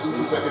Brooks,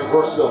 his second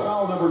personal.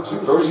 Foul number 2.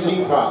 First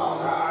team foul.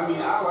 I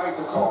mean, I like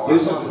the call.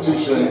 His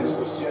substitution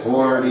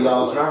for the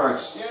Dallas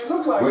Mavericks, Yeah, it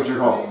looked like Richard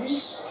Holmes.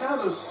 He's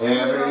kind of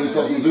And a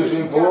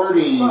substitution for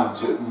the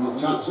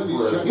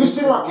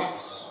Houston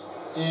Rockets.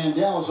 And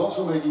Dallas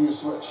also making a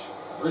switch.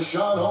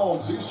 Rashad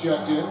Holmes, he's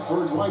checked in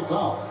for Dwight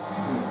Powell.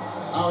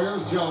 Now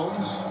here's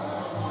Jones.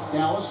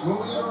 Dallas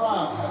moving it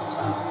around.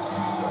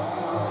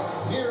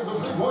 Near the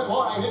three-point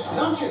line, it's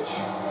Doncic.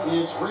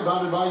 It's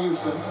rebounded by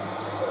Houston.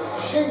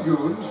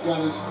 Şengün's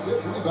got his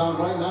 5th rebound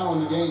right now in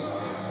the game.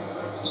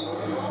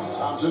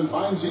 Thompson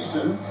finds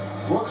Eason.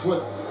 Brooks with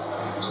it.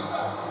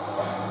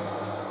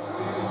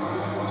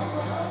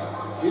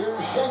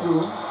 Here's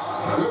Şengün.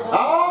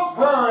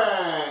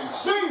 Alperen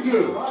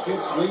Sengun.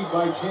 Rockets lead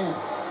by 10.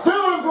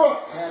 Dylan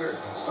Brooks. Pattern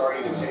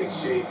starting to take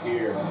shape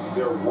here.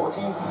 They're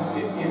working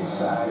it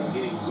inside and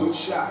getting good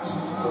shots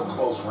from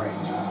close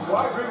range. Well,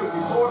 I agree with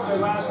you. 4 of their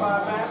last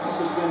 5 baskets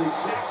have been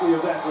exactly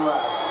of that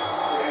variety.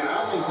 And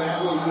I think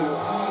that one could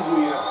have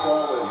easily have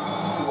fallen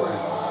for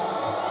him.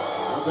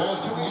 The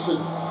pass to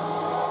Eason.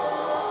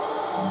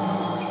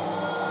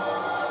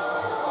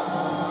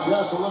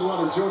 Just a little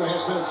under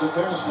 2.5 minutes have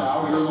passed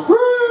now. Here in the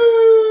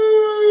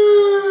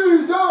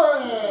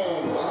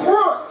Dylan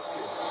Brooks.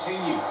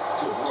 Continue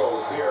to grow.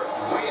 They're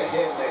way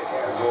ahead in that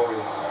category.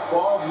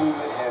 Ball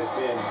movement has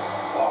been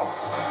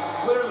flawless.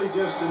 Clearly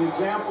just an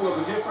example of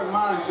a different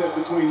mindset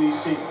between these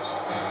teams.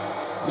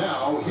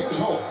 Now, here's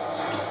Holmes.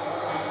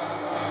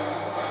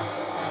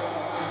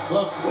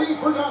 The 3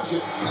 for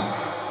Doncic.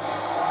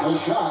 The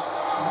shot,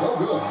 no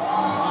good.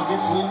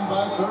 Rockets leading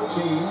by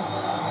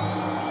 13.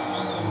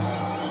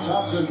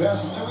 Thompson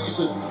passes to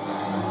Eason.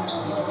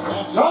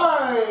 That's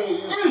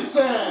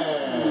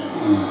Eason.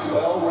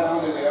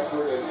 Well-rounded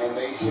effort, and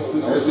they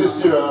showed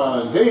Assisted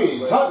on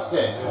Dave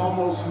Thompson.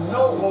 Almost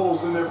no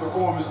holes in their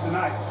performance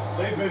tonight.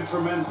 They've been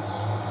tremendous.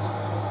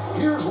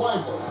 Here's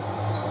Lively.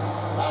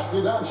 Back to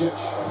Doncic.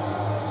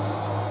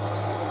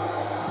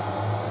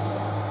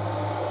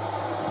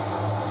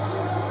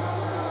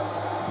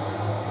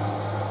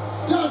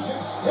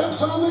 Doncic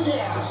steps on the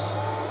gas.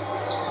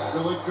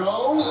 Will it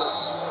go?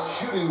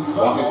 Shooting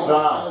foul. Rockets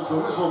foul. As the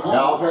whistle blows.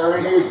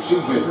 Alperen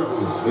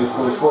Sengun. This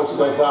was supposed to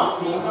go foul.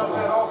 Cleaning up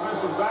that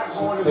offensive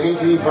backboard in the Second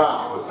second team half,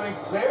 foul. you would think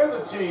they're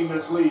the team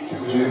that's leading.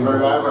 Shooting for the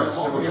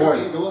Mavericks, number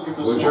 20. Take a look at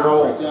the Richard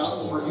score breakdown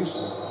Holmes. for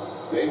Houston.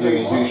 They've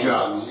Taking been 2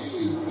 shots.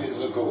 Some really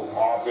physical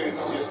offense,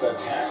 just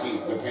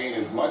attacking the paint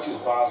as much as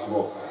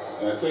possible.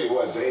 And I tell you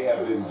what, they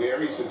have been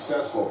very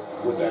successful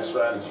with that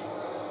strategy.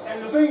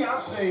 And the thing I've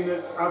seen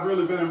that I've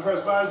really been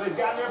impressed by is they've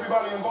gotten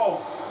everybody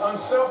involved.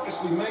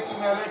 Unselfishly making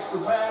that extra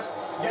pass,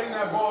 getting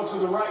that ball to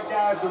the right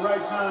guy at the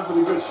right time for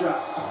the good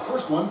shot.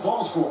 First one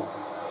falls for.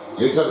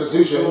 New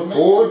substitution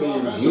for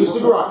the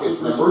Houston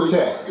Rockets, number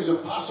 10. Is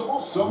it possible?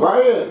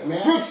 Ryan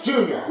Smith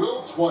Jr.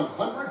 Wilt's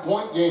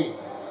 100-point game.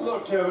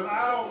 Look, Kevin,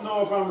 I don't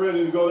know if I'm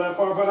ready to go that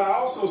far, but I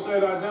also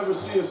said I'd never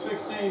see a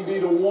 16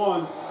 beat a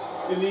 1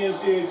 in the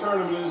NCAA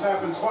tournament. It's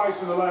happened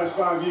twice in the last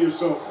 5 years,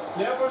 so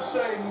never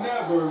say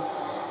never.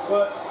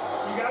 But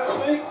you got to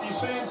think, you're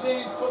seeing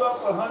teams put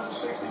up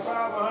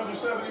 165,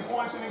 170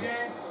 points in a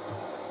game.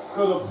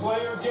 Could a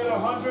player get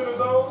 100 of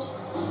those?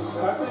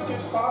 I think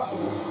it's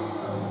possible.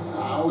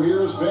 Now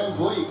here's Van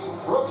Vliet.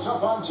 Brooks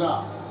up on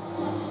top.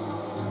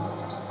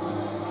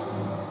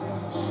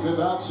 Smith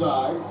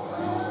outside.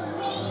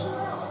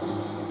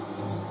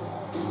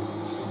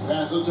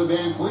 Passes to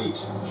Van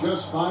Vliet.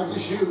 Just 5 to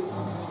shoot.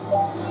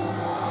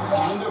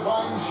 Time to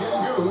find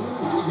Şengün.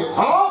 He hits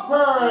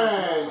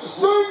Alperen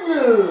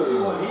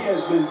Sengun. Well, he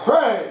has been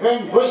Fred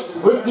Van Vliet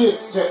with the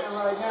assist.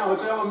 right now.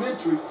 It's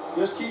elementary.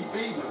 Just keep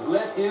feeding him.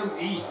 Let him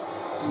eat.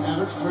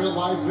 Mavericks trail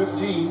by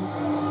 15.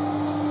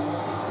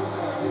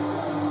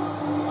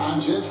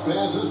 Doncic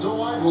passes to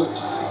Lively.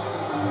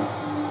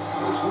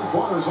 Those 3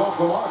 pointers off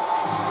the mark.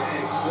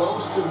 And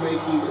close to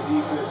making the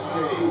defense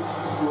pay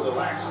for the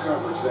lax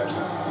coverage that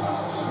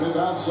time. Smith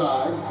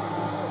outside.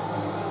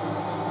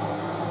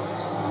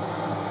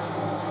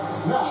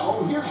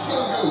 Now, here's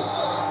Şengün.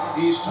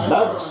 He's tight.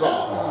 Mavericks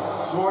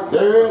foul. Smart.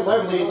 They're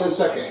Lively in the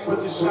second.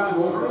 With the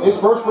shot. His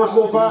first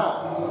personal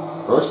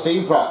foul. First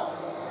team foul.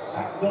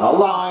 A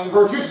line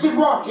for Houston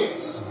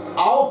Rockets.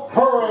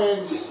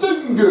 Alperen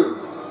Sengun.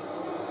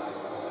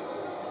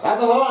 At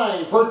the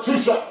line for 2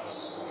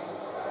 shots.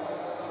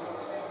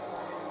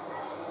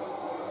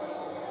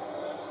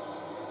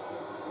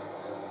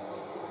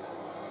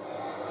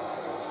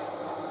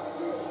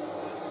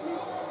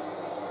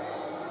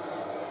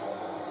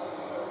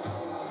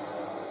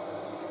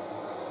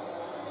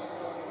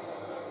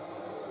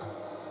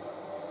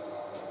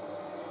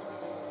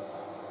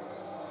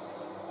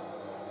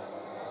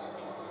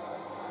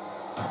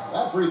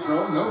 That free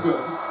throw, no good.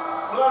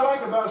 What I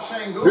like about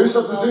Şengün New is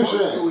how versatile he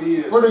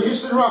substitution is, for the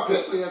Houston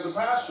especially as Rockets. a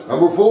passer.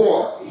 Number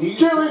 4, He's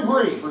Jerry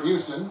Green. for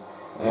Houston.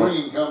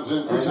 Green comes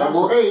in for And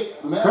Thompson. number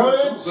 8, The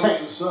Mavericks Cohen also have a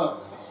Tate. sub.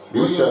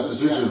 New Williams is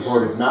substitution checked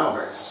for in. the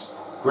Mavericks.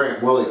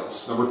 Grant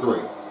Williams, number 3.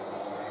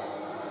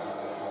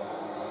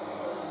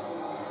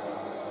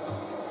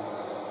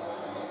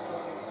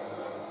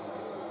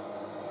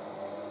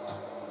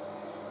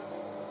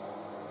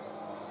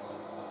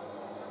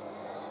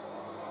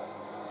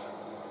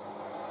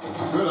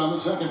 Good on the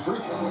second free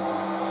throw.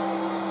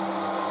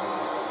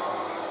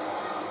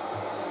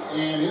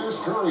 And here's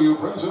Curry, who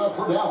brings it up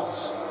for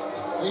Dallas.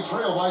 They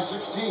trail by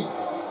 16.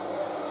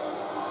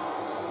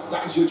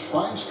 Doncic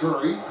finds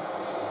Curry.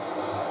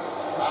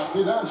 Back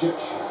to Doncic.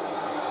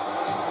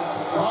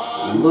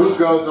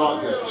 Luka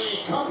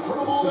Doncic.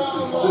 Comfortable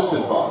down low.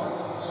 Distant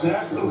ball.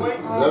 That's the weight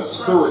room That's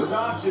strength Curry. of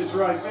Doncic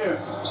right there.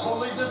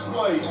 Fully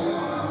displayed.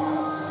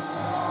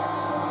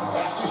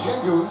 Pass to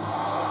Şengün.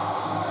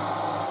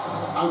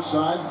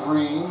 Outside,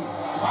 Green.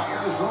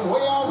 Fires from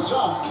way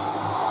outside.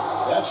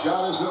 That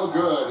shot is no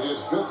good.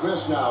 His fifth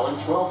miss now in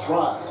 12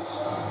 tries.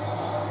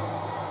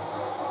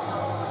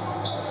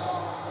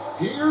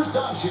 Here's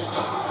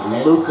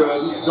Doncic. Luka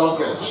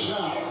Doncic.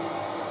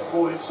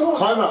 Boy, it's so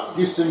Timeout,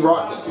 Houston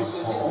Rockets.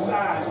 His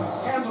size,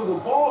 handle the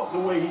ball the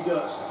way he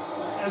does.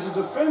 As a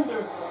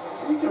defender,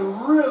 he can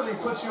really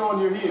put you on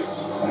your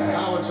heels.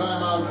 Now a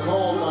timeout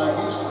called by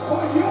Houston.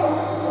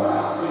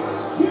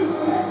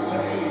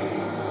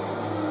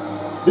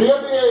 The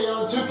NBA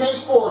on 2K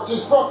Sports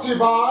is brought to you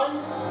by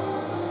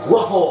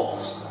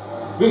Ruffles,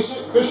 the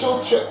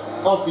official chip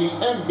of the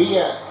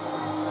NBA.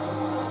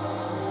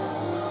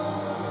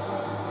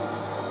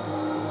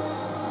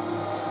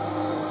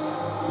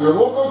 Your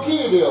local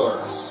Kia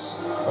dealers.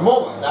 A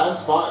moment that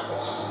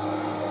inspires.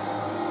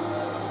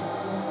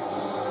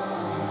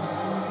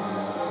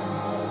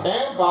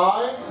 And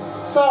by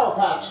Sour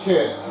Patch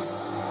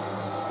Kids.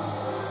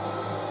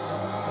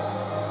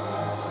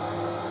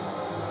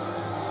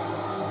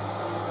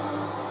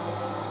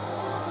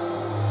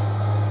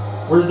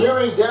 We're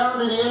nearing down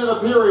to the end of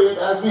the period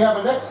as we have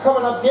a next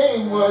coming up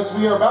game as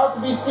we are about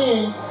to be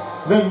seeing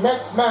the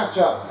next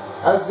matchup.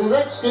 As the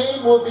next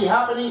game will be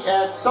happening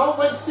at Salt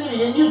Lake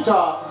City in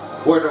Utah,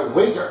 where the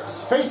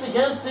Wizards face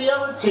against the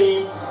other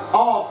team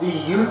of the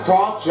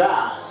Utah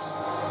Jazz.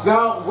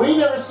 Now, we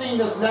never seen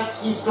this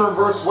next Eastern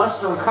versus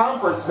Western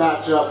Conference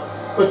matchup,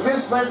 but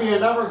this might be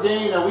another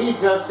game that we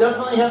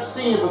definitely have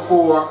seen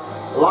before.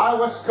 A lot of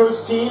West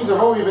Coast teams have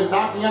already been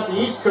knocking out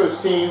the East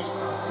Coast teams,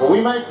 but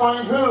we might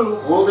find who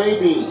will they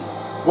be.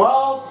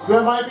 Well,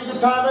 there might be the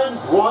time in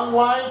one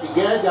line to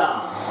get it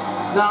down.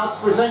 Now let's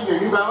present your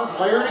New Balance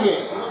player of the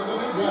game. Look at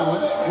the New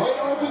Balance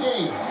player of the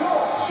game,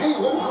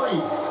 Jalen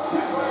Green.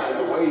 And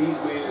the way he's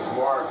made his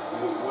mark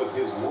with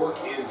his work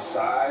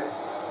inside,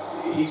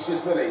 he's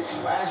just been a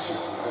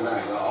slasher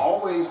tonight.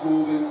 Always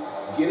moving,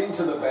 getting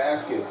to the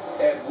basket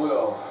at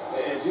will,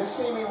 and just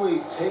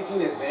seemingly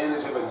taking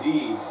advantage of a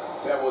D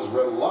that was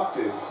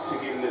reluctant to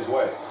get in his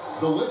way.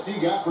 The lift he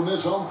got from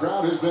this home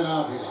crowd has been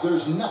obvious.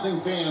 There's nothing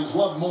fans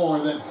love more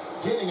than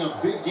getting a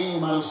big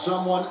game out of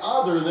someone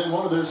other than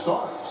one of their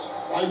stars.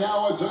 Right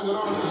now, let's send it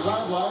over to the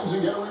sidelines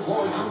and get a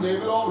report from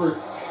David Aldridge.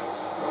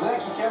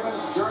 Thank you, Kevin.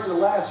 During the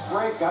last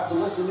break, got to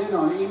listen in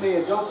on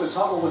Ime Udoka's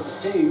huddle with his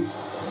team.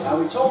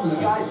 Now, he told his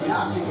guys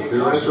not to get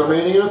Here it is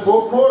remaining in the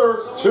fourth quarter,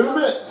 2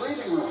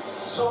 minutes. breathing room.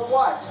 So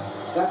what?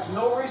 That's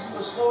no reason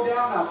to slow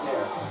down out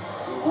there.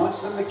 He wants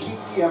them to keep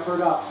the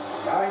effort up.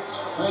 Guys?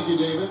 Thank you,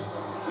 David.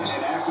 And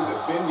then after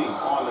defending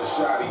on the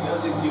shot, he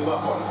doesn't give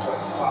up on the play.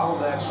 Follow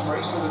that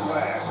straight to the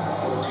glass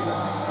for the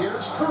rebound.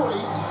 Here's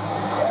Curry,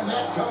 and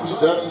that comes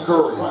Steph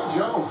Curry. by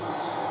Jones.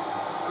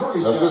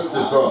 Curry's Assisted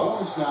got 9 from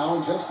points now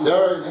in just the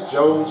Derek second half.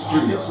 Jones Jr.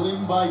 Rockets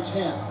leading by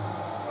 10.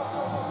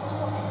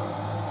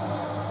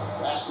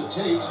 Pass to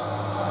Tate.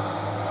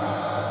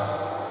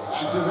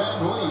 Back to Van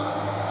Vliet.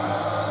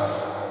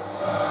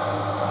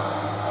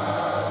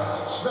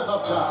 Smith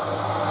up top.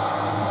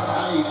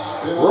 Nice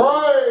spin.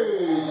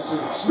 Right,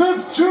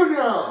 Smith Jr.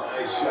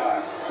 Nice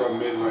shot from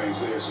mid-range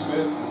there.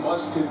 Smith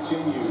must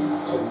continue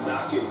to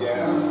knock it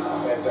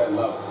down at that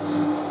level.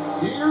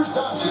 Here's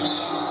Doncic.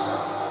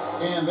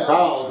 And that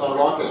Fouls on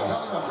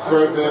Rockets.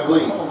 Fred Van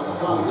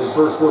Vliet. His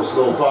first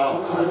personal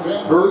foul.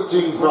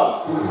 13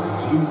 foul.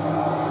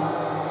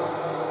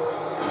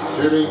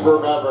 Shooting for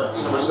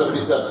Mavericks, number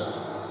 77.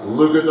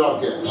 Luka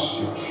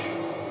Doncic.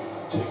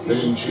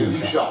 Hitting 2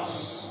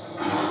 shots.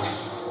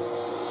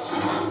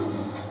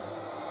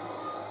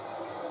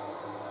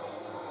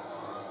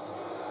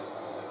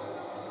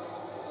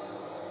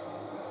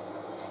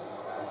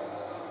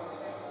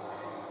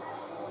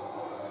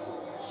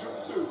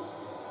 Shoot 2.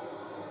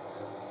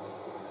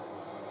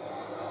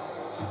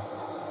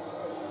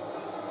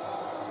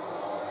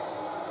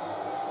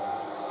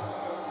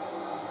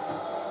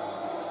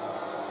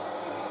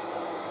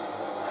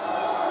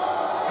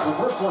 The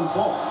first one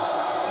falls.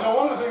 You know,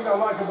 one of the things I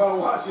like about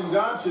watching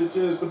Doncic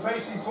is the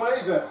pace he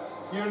plays at.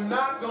 You're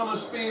not going to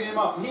speed him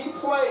up. He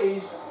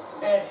plays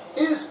at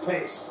his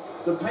pace,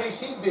 the pace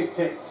he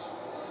dictates.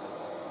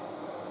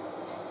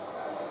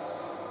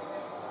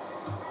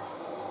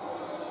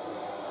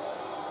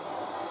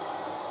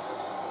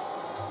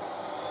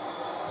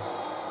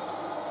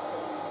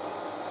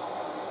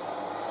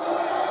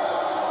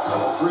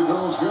 Free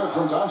throw is good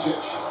from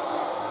Doncic.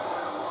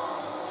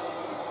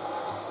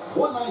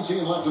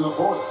 1:19 left in the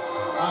fourth.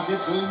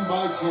 Rockets leading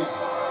by 10.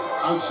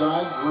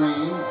 Outside,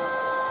 Green.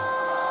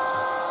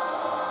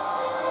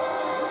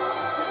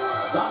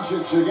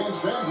 Doncic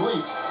against Van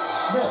Vliet.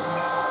 Smith.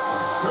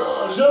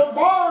 Good.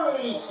 Jabari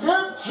J.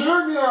 Smith Jr.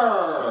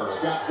 Smith's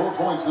got 4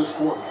 points this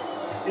quarter.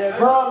 Yeah,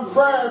 From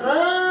Fred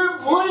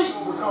Fleet.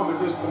 overcome at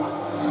this point.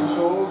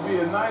 So it would be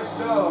a nice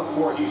dub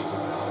for Houston.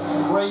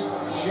 Great,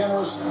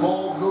 generous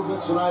ball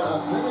movement tonight. A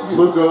thing of beauty.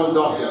 Luka A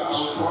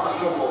Doncic.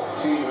 remarkable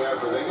team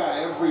effort. They got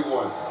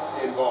everyone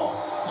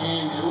involved.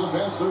 And it'll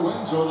advance their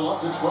win total up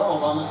to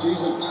 12 on the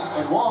season.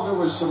 And while there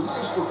was some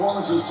nice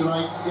performances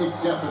tonight, it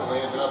definitely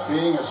ended up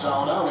being a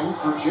solid outing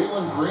for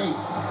Jalen Green.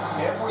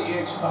 Every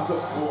inch of the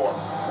floor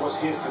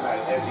was his tonight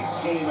as he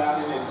came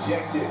out and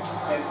injected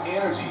an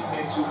energy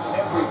into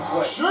every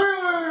play.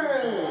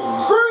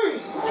 Green.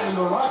 And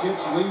the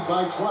Rockets lead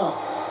by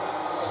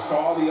 12.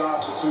 Saw the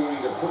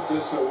opportunity to put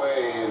this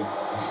away and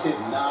did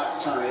not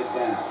turn it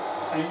down.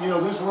 And, you know,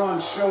 this run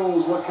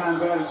shows what kind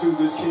of attitude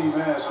this team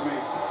has. I mean,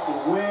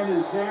 the win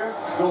is there,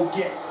 go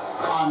get it.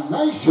 A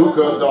nice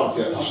Luka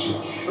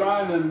Doncic.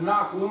 Trying to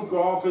knock Luka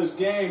off his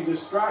game,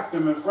 distract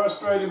him and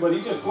frustrate him, but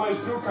he just plays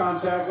through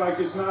contact like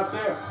it's not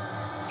there.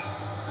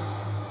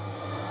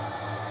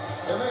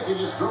 And they can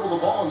just dribble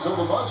the ball until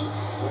the buzzer.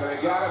 Well,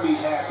 they got to be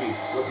happy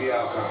with the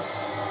outcome.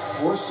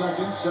 4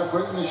 seconds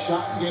separating the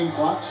shot and game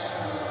clocks.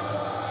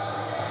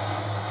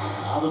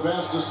 Now the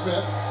pass to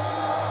Smith.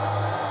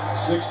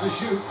 6 to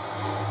shoot.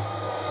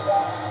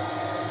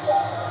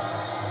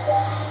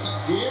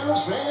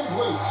 Here's Van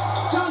Vliet.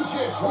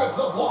 Doncic with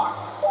the block.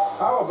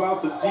 How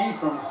about the D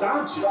from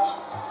Doncic?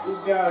 These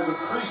guys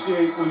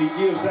appreciate when he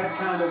gives that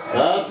kind of...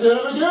 That's the end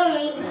of the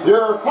game.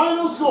 Your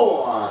final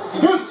score,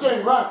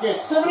 Houston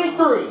Rockets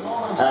 73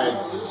 and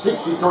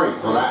 63 for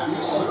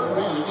Mavericks. Clear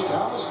advantage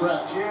down the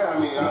stretch. Yeah, I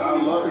mean, I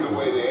love the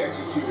way they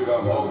executed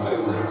on both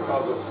ends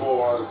of the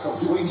floor,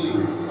 completely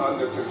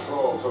under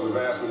control for the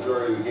vast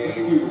majority of the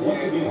game.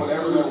 And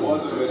whenever there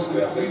was a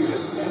misstep, they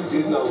just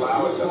didn't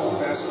allow it to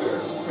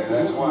fester, and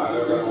that's why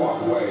they're going to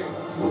walk away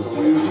with the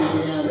win.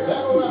 And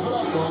that'll wrap it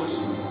up, folks.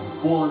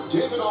 For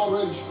David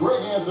Aldridge,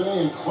 Greg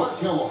Anthony, and Clark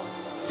Kellogg,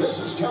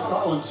 this is Kevin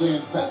Harlan saying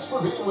thanks for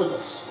being with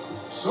us.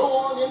 So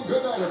long and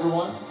good night,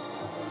 everyone.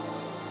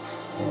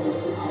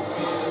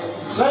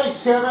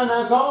 Thanks, Kevin.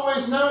 As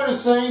always,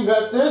 noticing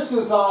that this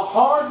is a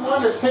hard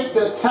one to take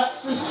the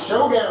Texas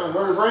Showdown.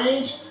 We're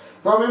range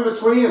from in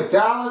between of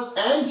Dallas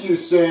and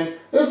Houston.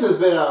 This has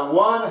been a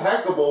one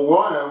heck of a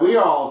one, and we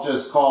all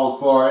just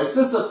called for it. Is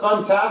this a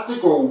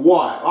fantastic or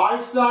what? I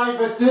say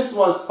that this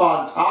was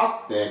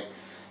fantastic.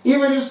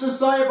 Even just to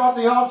say about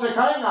the object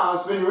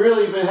hangout has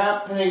really been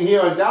happening here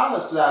in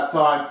Dallas that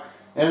time,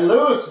 in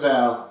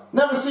Louisville.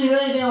 Never seen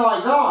anything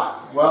like that.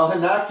 Well,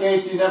 in that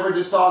case, you never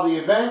just saw the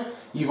event.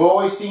 You've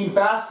always seen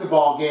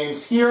basketball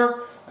games here.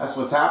 That's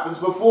what happens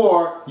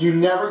before. You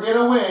never get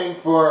a win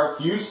for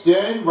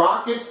Houston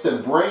Rockets to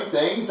bring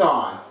things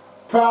on.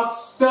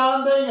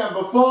 Outstanding and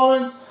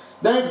performance.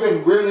 They've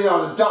been really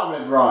on a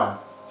dominant run.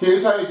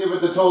 Here's how you did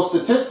with the total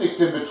statistics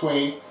in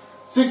between.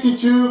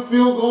 62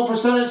 field goal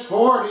percentage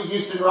for the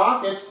Houston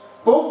Rockets.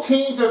 Both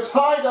teams are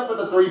tied up at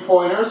the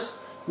three-pointers.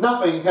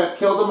 Nothing had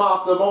killed them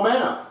off the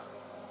momentum.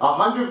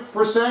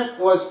 100%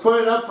 was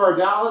put up for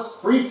Dallas.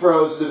 Free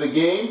throws to the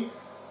game.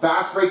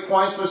 Fast break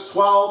points was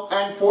 12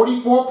 and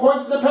 44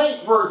 points in the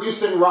paint for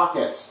Houston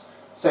Rockets.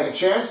 Second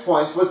chance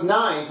points was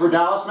 9 for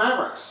Dallas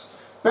Mavericks.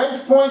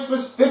 Bench points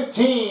was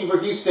 15 for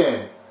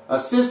Houston.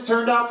 Assists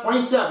turned out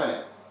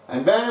 27.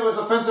 And then it was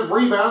offensive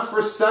rebounds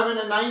for 7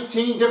 and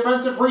 19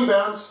 defensive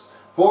rebounds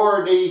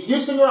for the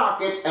Houston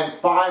Rockets and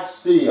 5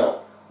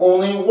 steal.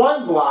 Only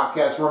 1 block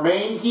has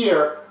remained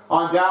here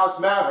on Dallas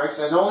Mavericks,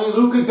 and only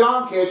Luka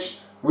Doncic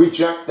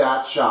reject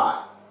that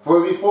shot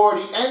for before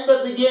the end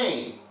of the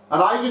game.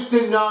 And I just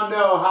did not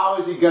know how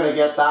is he going to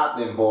get that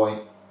then,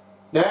 boy.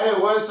 Then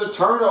it was the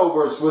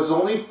turnovers, was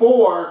only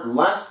 4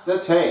 less to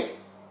take.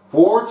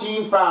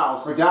 14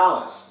 fouls for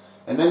Dallas,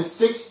 and then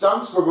 6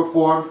 dunks were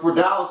performed for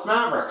Dallas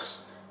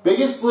Mavericks.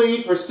 Biggest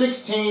lead for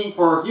 16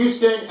 for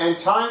Houston, and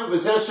time of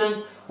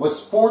possession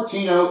was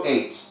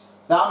 14:08.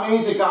 That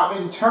means it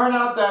didn't turn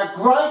out that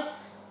great.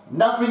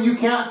 Nothing you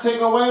can't take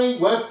away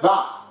with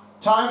that.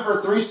 Time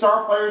for 3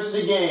 star players in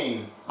the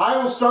game. I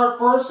will start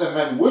first and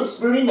then Wood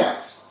Spoonie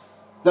next.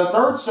 The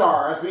third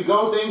star, as we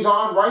go things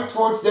on right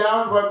towards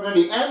down right near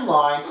the end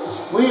line,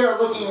 we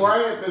are looking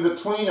right up in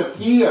between of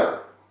here.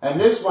 And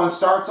this one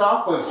starts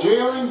off with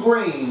Jalen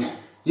Green,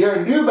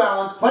 your New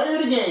Balance player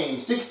of the game.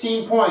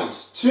 16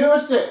 points, 2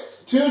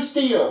 assists, 2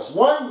 steals,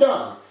 1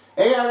 dunk,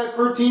 8 out of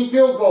 13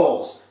 field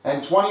goals,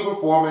 and 20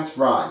 performance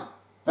run.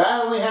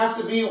 That only has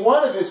to be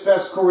one of his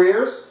best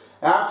careers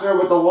after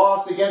with the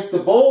loss against the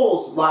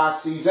Bulls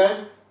last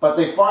season, but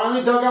they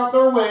finally dug out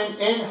their win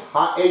in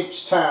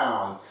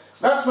H-Town.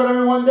 That's what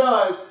everyone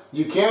does.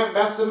 You can't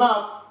mess them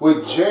up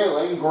with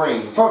Jalen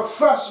Green.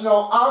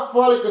 Professional,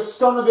 athletic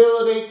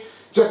stunnability,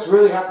 just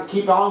really have to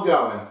keep on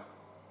going.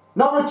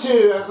 Number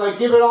 2, as I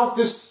give it off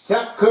to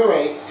Steph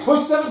Curry, with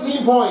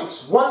 17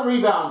 points, 1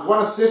 rebound, 1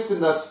 assist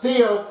in the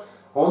steal.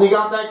 Only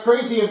got that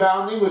crazy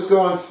inbounding, was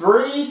going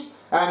threes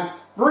and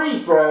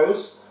free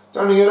throws,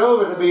 turning it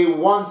over to be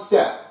 1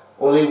 step.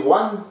 Only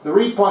 1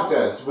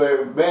 3-pointers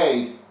were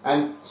made,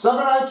 and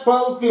 7 out of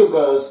 12 field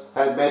goals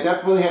had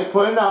definitely had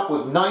put it up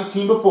with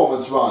 19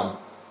 performance run.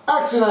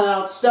 Excellent,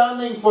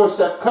 outstanding for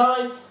Steph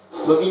Curry,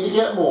 looking to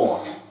get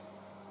more.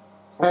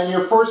 And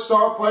your first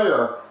star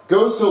player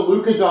goes to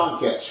Luka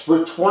Doncic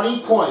with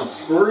 20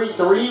 points,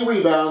 3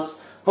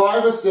 rebounds,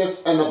 5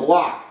 assists, and the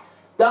block.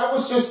 That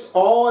was just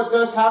all it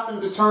does happen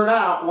to turn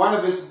out one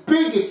of his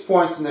biggest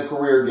points in the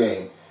career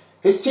game.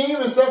 His team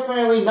is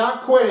definitely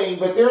not quitting,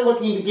 but they're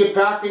looking to get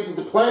back into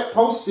the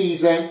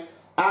postseason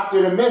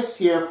after the miss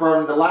here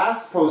from the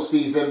last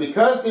postseason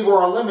because they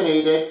were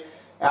eliminated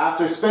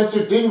after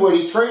Spencer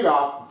Dinwiddie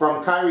trade-off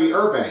from Kyrie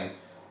Irving.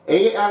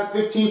 8 out of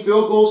 15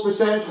 field goals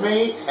percentage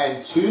made,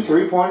 and 2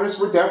 3-pointers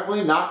were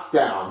definitely knocked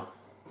down.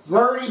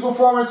 30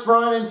 performance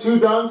run and 2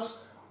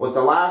 dunks was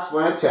the last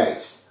one it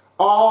takes.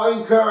 All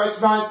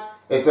encouragement.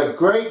 It's a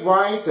great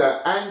way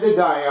to end the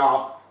day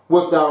off.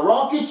 With the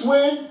Rockets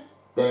win,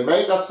 they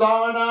make a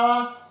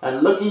sayonara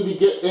and looking to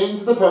get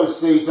into the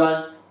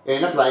postseason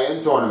in the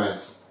play-in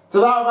tournaments. So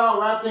that about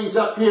wrap things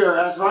up here,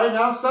 as right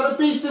now Son of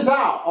Beast is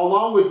out,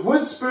 along with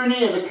Wood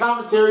Spoony and the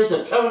commentaries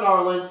of Kevin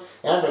Harlan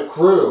and the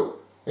crew.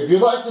 If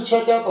you'd like to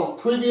check out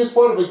the previous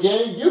part of the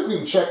game, you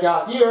can check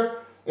out here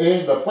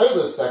in the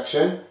playlist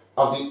section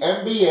of the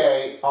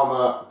NBA on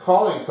the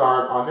calling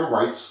card on your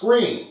right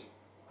screen.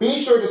 Be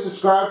sure to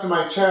subscribe to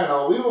my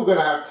channel. We were going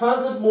to have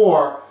tons of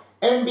more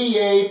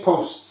NBA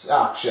posts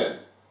action,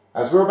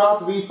 as we're about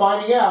to be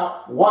finding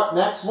out what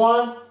next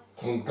one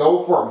can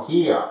go from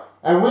here.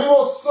 And we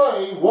will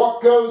see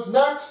what goes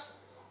next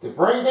to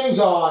bring things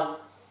on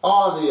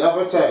the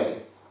other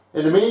team.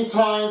 In the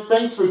meantime,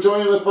 thanks for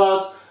joining with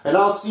us, and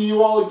I'll see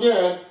you all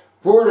again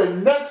for the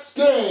next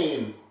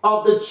game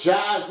of the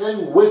Jazz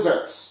and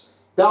Wizards.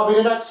 That'll be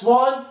the next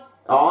one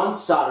on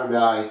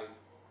Saturday.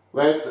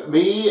 With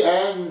me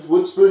and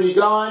Wood Spoony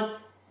gone,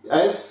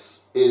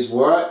 this is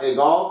what it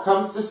all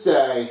comes to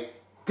say.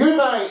 Good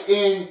night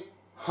in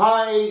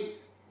High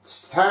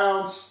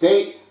Town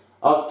State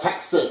of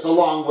Texas,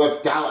 along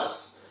with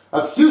Dallas,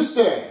 of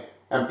Houston,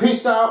 and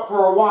peace out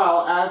for a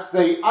while as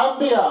the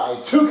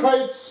NBA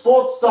 2K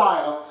Sports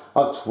Style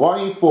of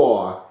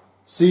 24.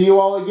 See you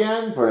all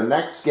again for the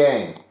next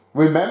game.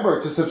 Remember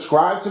to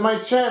subscribe to my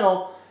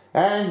channel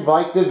and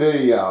like the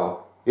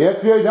video.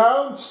 If you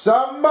don't,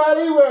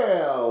 somebody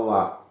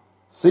will.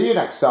 See you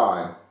next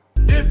time.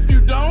 If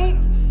you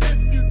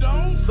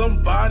don't,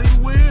 somebody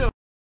will.